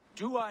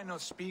 Do I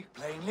not speak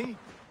plainly?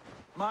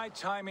 My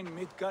time in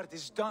Midgard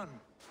is done.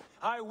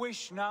 I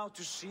wish now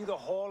to see the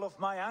hall of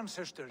my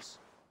ancestors.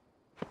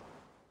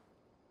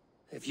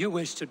 If you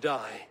wish to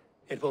die,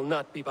 it will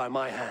not be by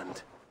my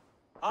hand.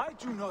 I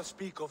do not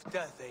speak of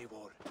death,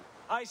 Eivor.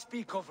 I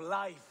speak of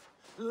life.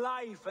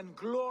 Life and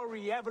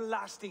glory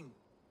everlasting.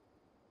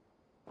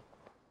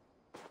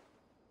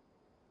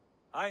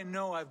 I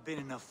know I've been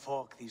in a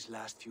fog these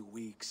last few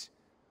weeks.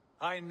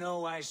 I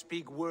know I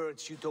speak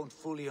words you don't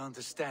fully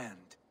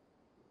understand.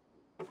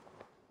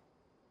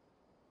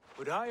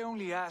 But I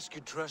only ask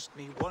you trust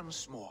me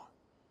once more.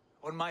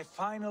 On my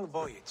final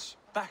voyage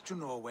back to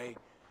Norway,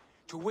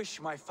 to wish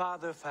my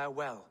father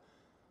farewell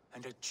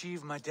and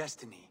achieve my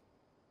destiny.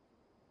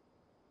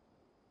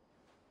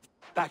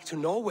 Back to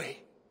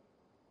Norway?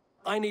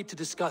 I need to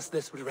discuss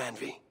this with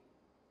Randvi.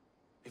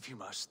 If you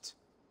must.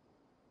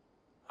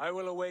 I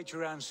will await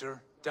your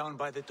answer down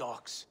by the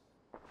docks.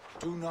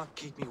 Do not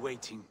keep me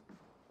waiting.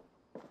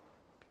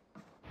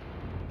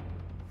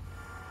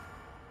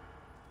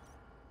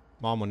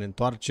 Mamă, ne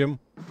întoarcem.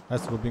 Hai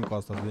să vorbim cu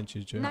asta, să vedem ce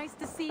zice. Nice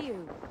to see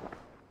you.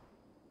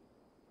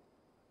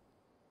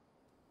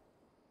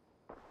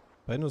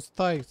 Păi nu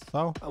stai,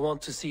 sau? I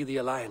want to see the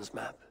Alliance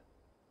map.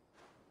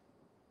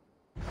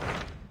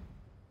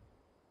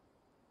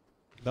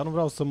 Dar nu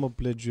vreau să mă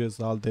plegiez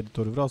la alt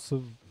teritoriu, vreau să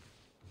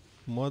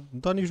mă...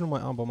 Da, nici nu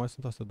mai am, mai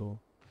sunt astea două.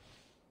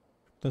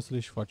 Putem să le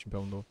și facem pe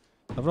amândouă.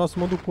 Dar vreau să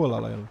mă duc cu ăla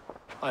la el.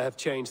 I have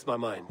changed my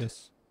mind.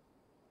 Yes.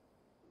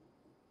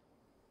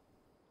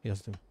 Ia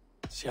suntem.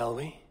 Shall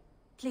we?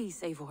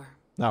 Please, Eivor.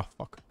 Ah,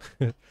 fuck.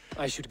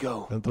 I should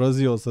go. Într-o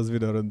zi o să-ți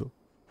vină rândul.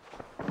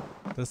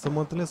 Trebuie să mă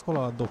întâlnesc cu ăla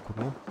la docuri,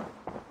 nu?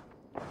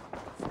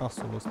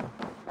 Frasul ăsta.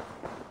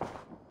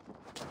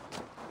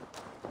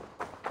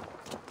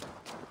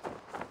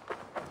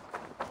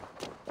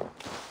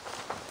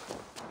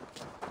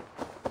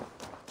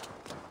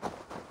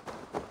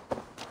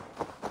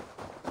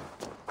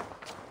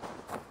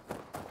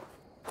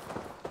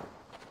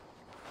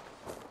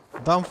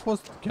 Da, am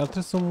fost. Chiar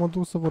trebuie să mă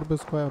duc să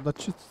vorbesc cu aia. Dar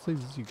ce să-i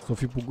zic? S-o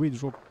fi buguit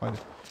jocul.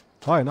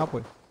 Hai,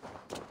 înapoi.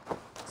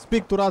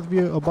 Speak to Radvi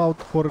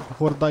about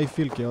Hordai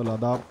Filke ăla,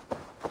 dar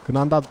când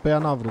am dat pe ea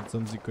n-a vrut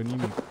să-mi zică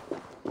nimic.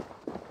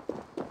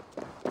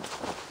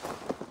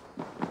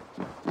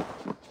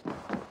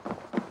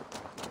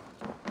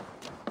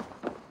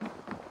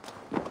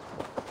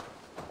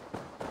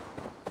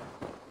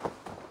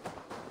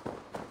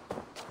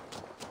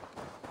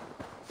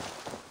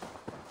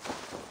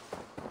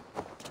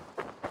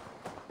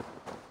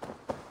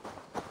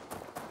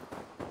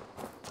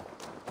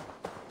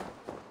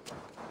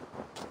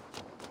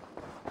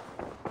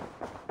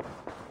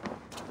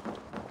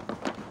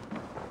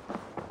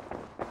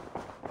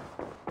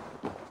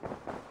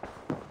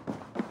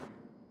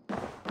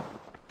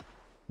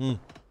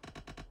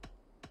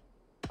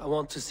 I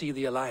want to see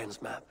the Alliance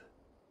map.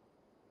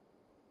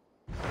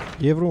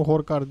 E vreun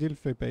Horcardil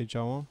pe aici,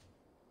 mă?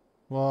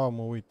 Wow,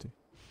 mă, uite.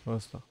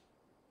 Ăsta.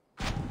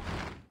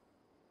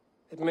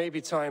 It may be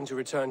time to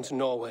return to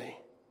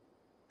Norway.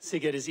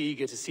 Sigurd is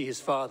eager to see his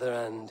father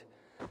and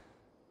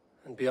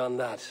beyond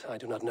that, I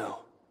do not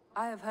know.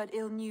 I have heard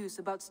ill news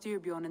about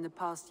Styrbjorn in the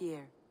past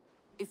year.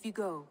 If you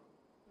go,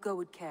 go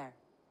with care.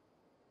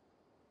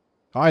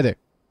 Haide!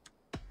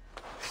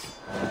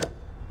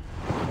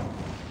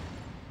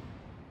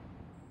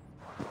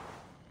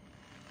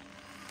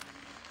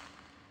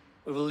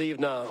 We will leave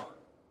now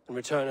and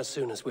return as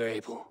soon as we're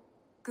able.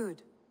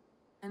 Good.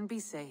 And be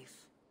safe.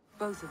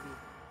 Both of you.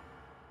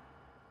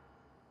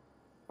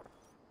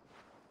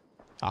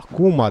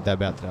 Acum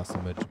de-abia trebuia să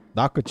mergem.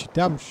 Dacă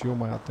citeam și eu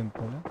mai atent pe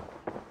alea,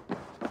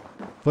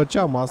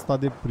 făceam asta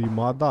de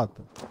prima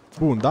dată.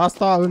 Bun, dar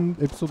asta în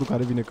episodul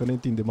care vine, că ne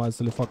întinde mai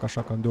să le fac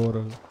așa cam de o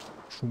oră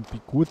și un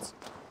picuț.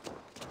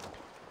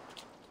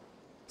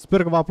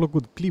 Sper că v-a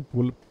plăcut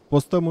clipul.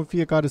 Postăm în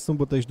fiecare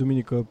sâmbătă și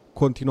duminică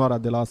continuarea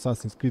de la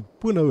Assassin's Creed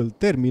până îl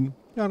termin,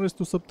 iar în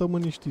restul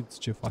săptămânii știți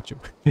ce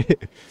facem.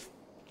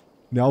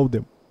 Ne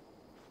audem.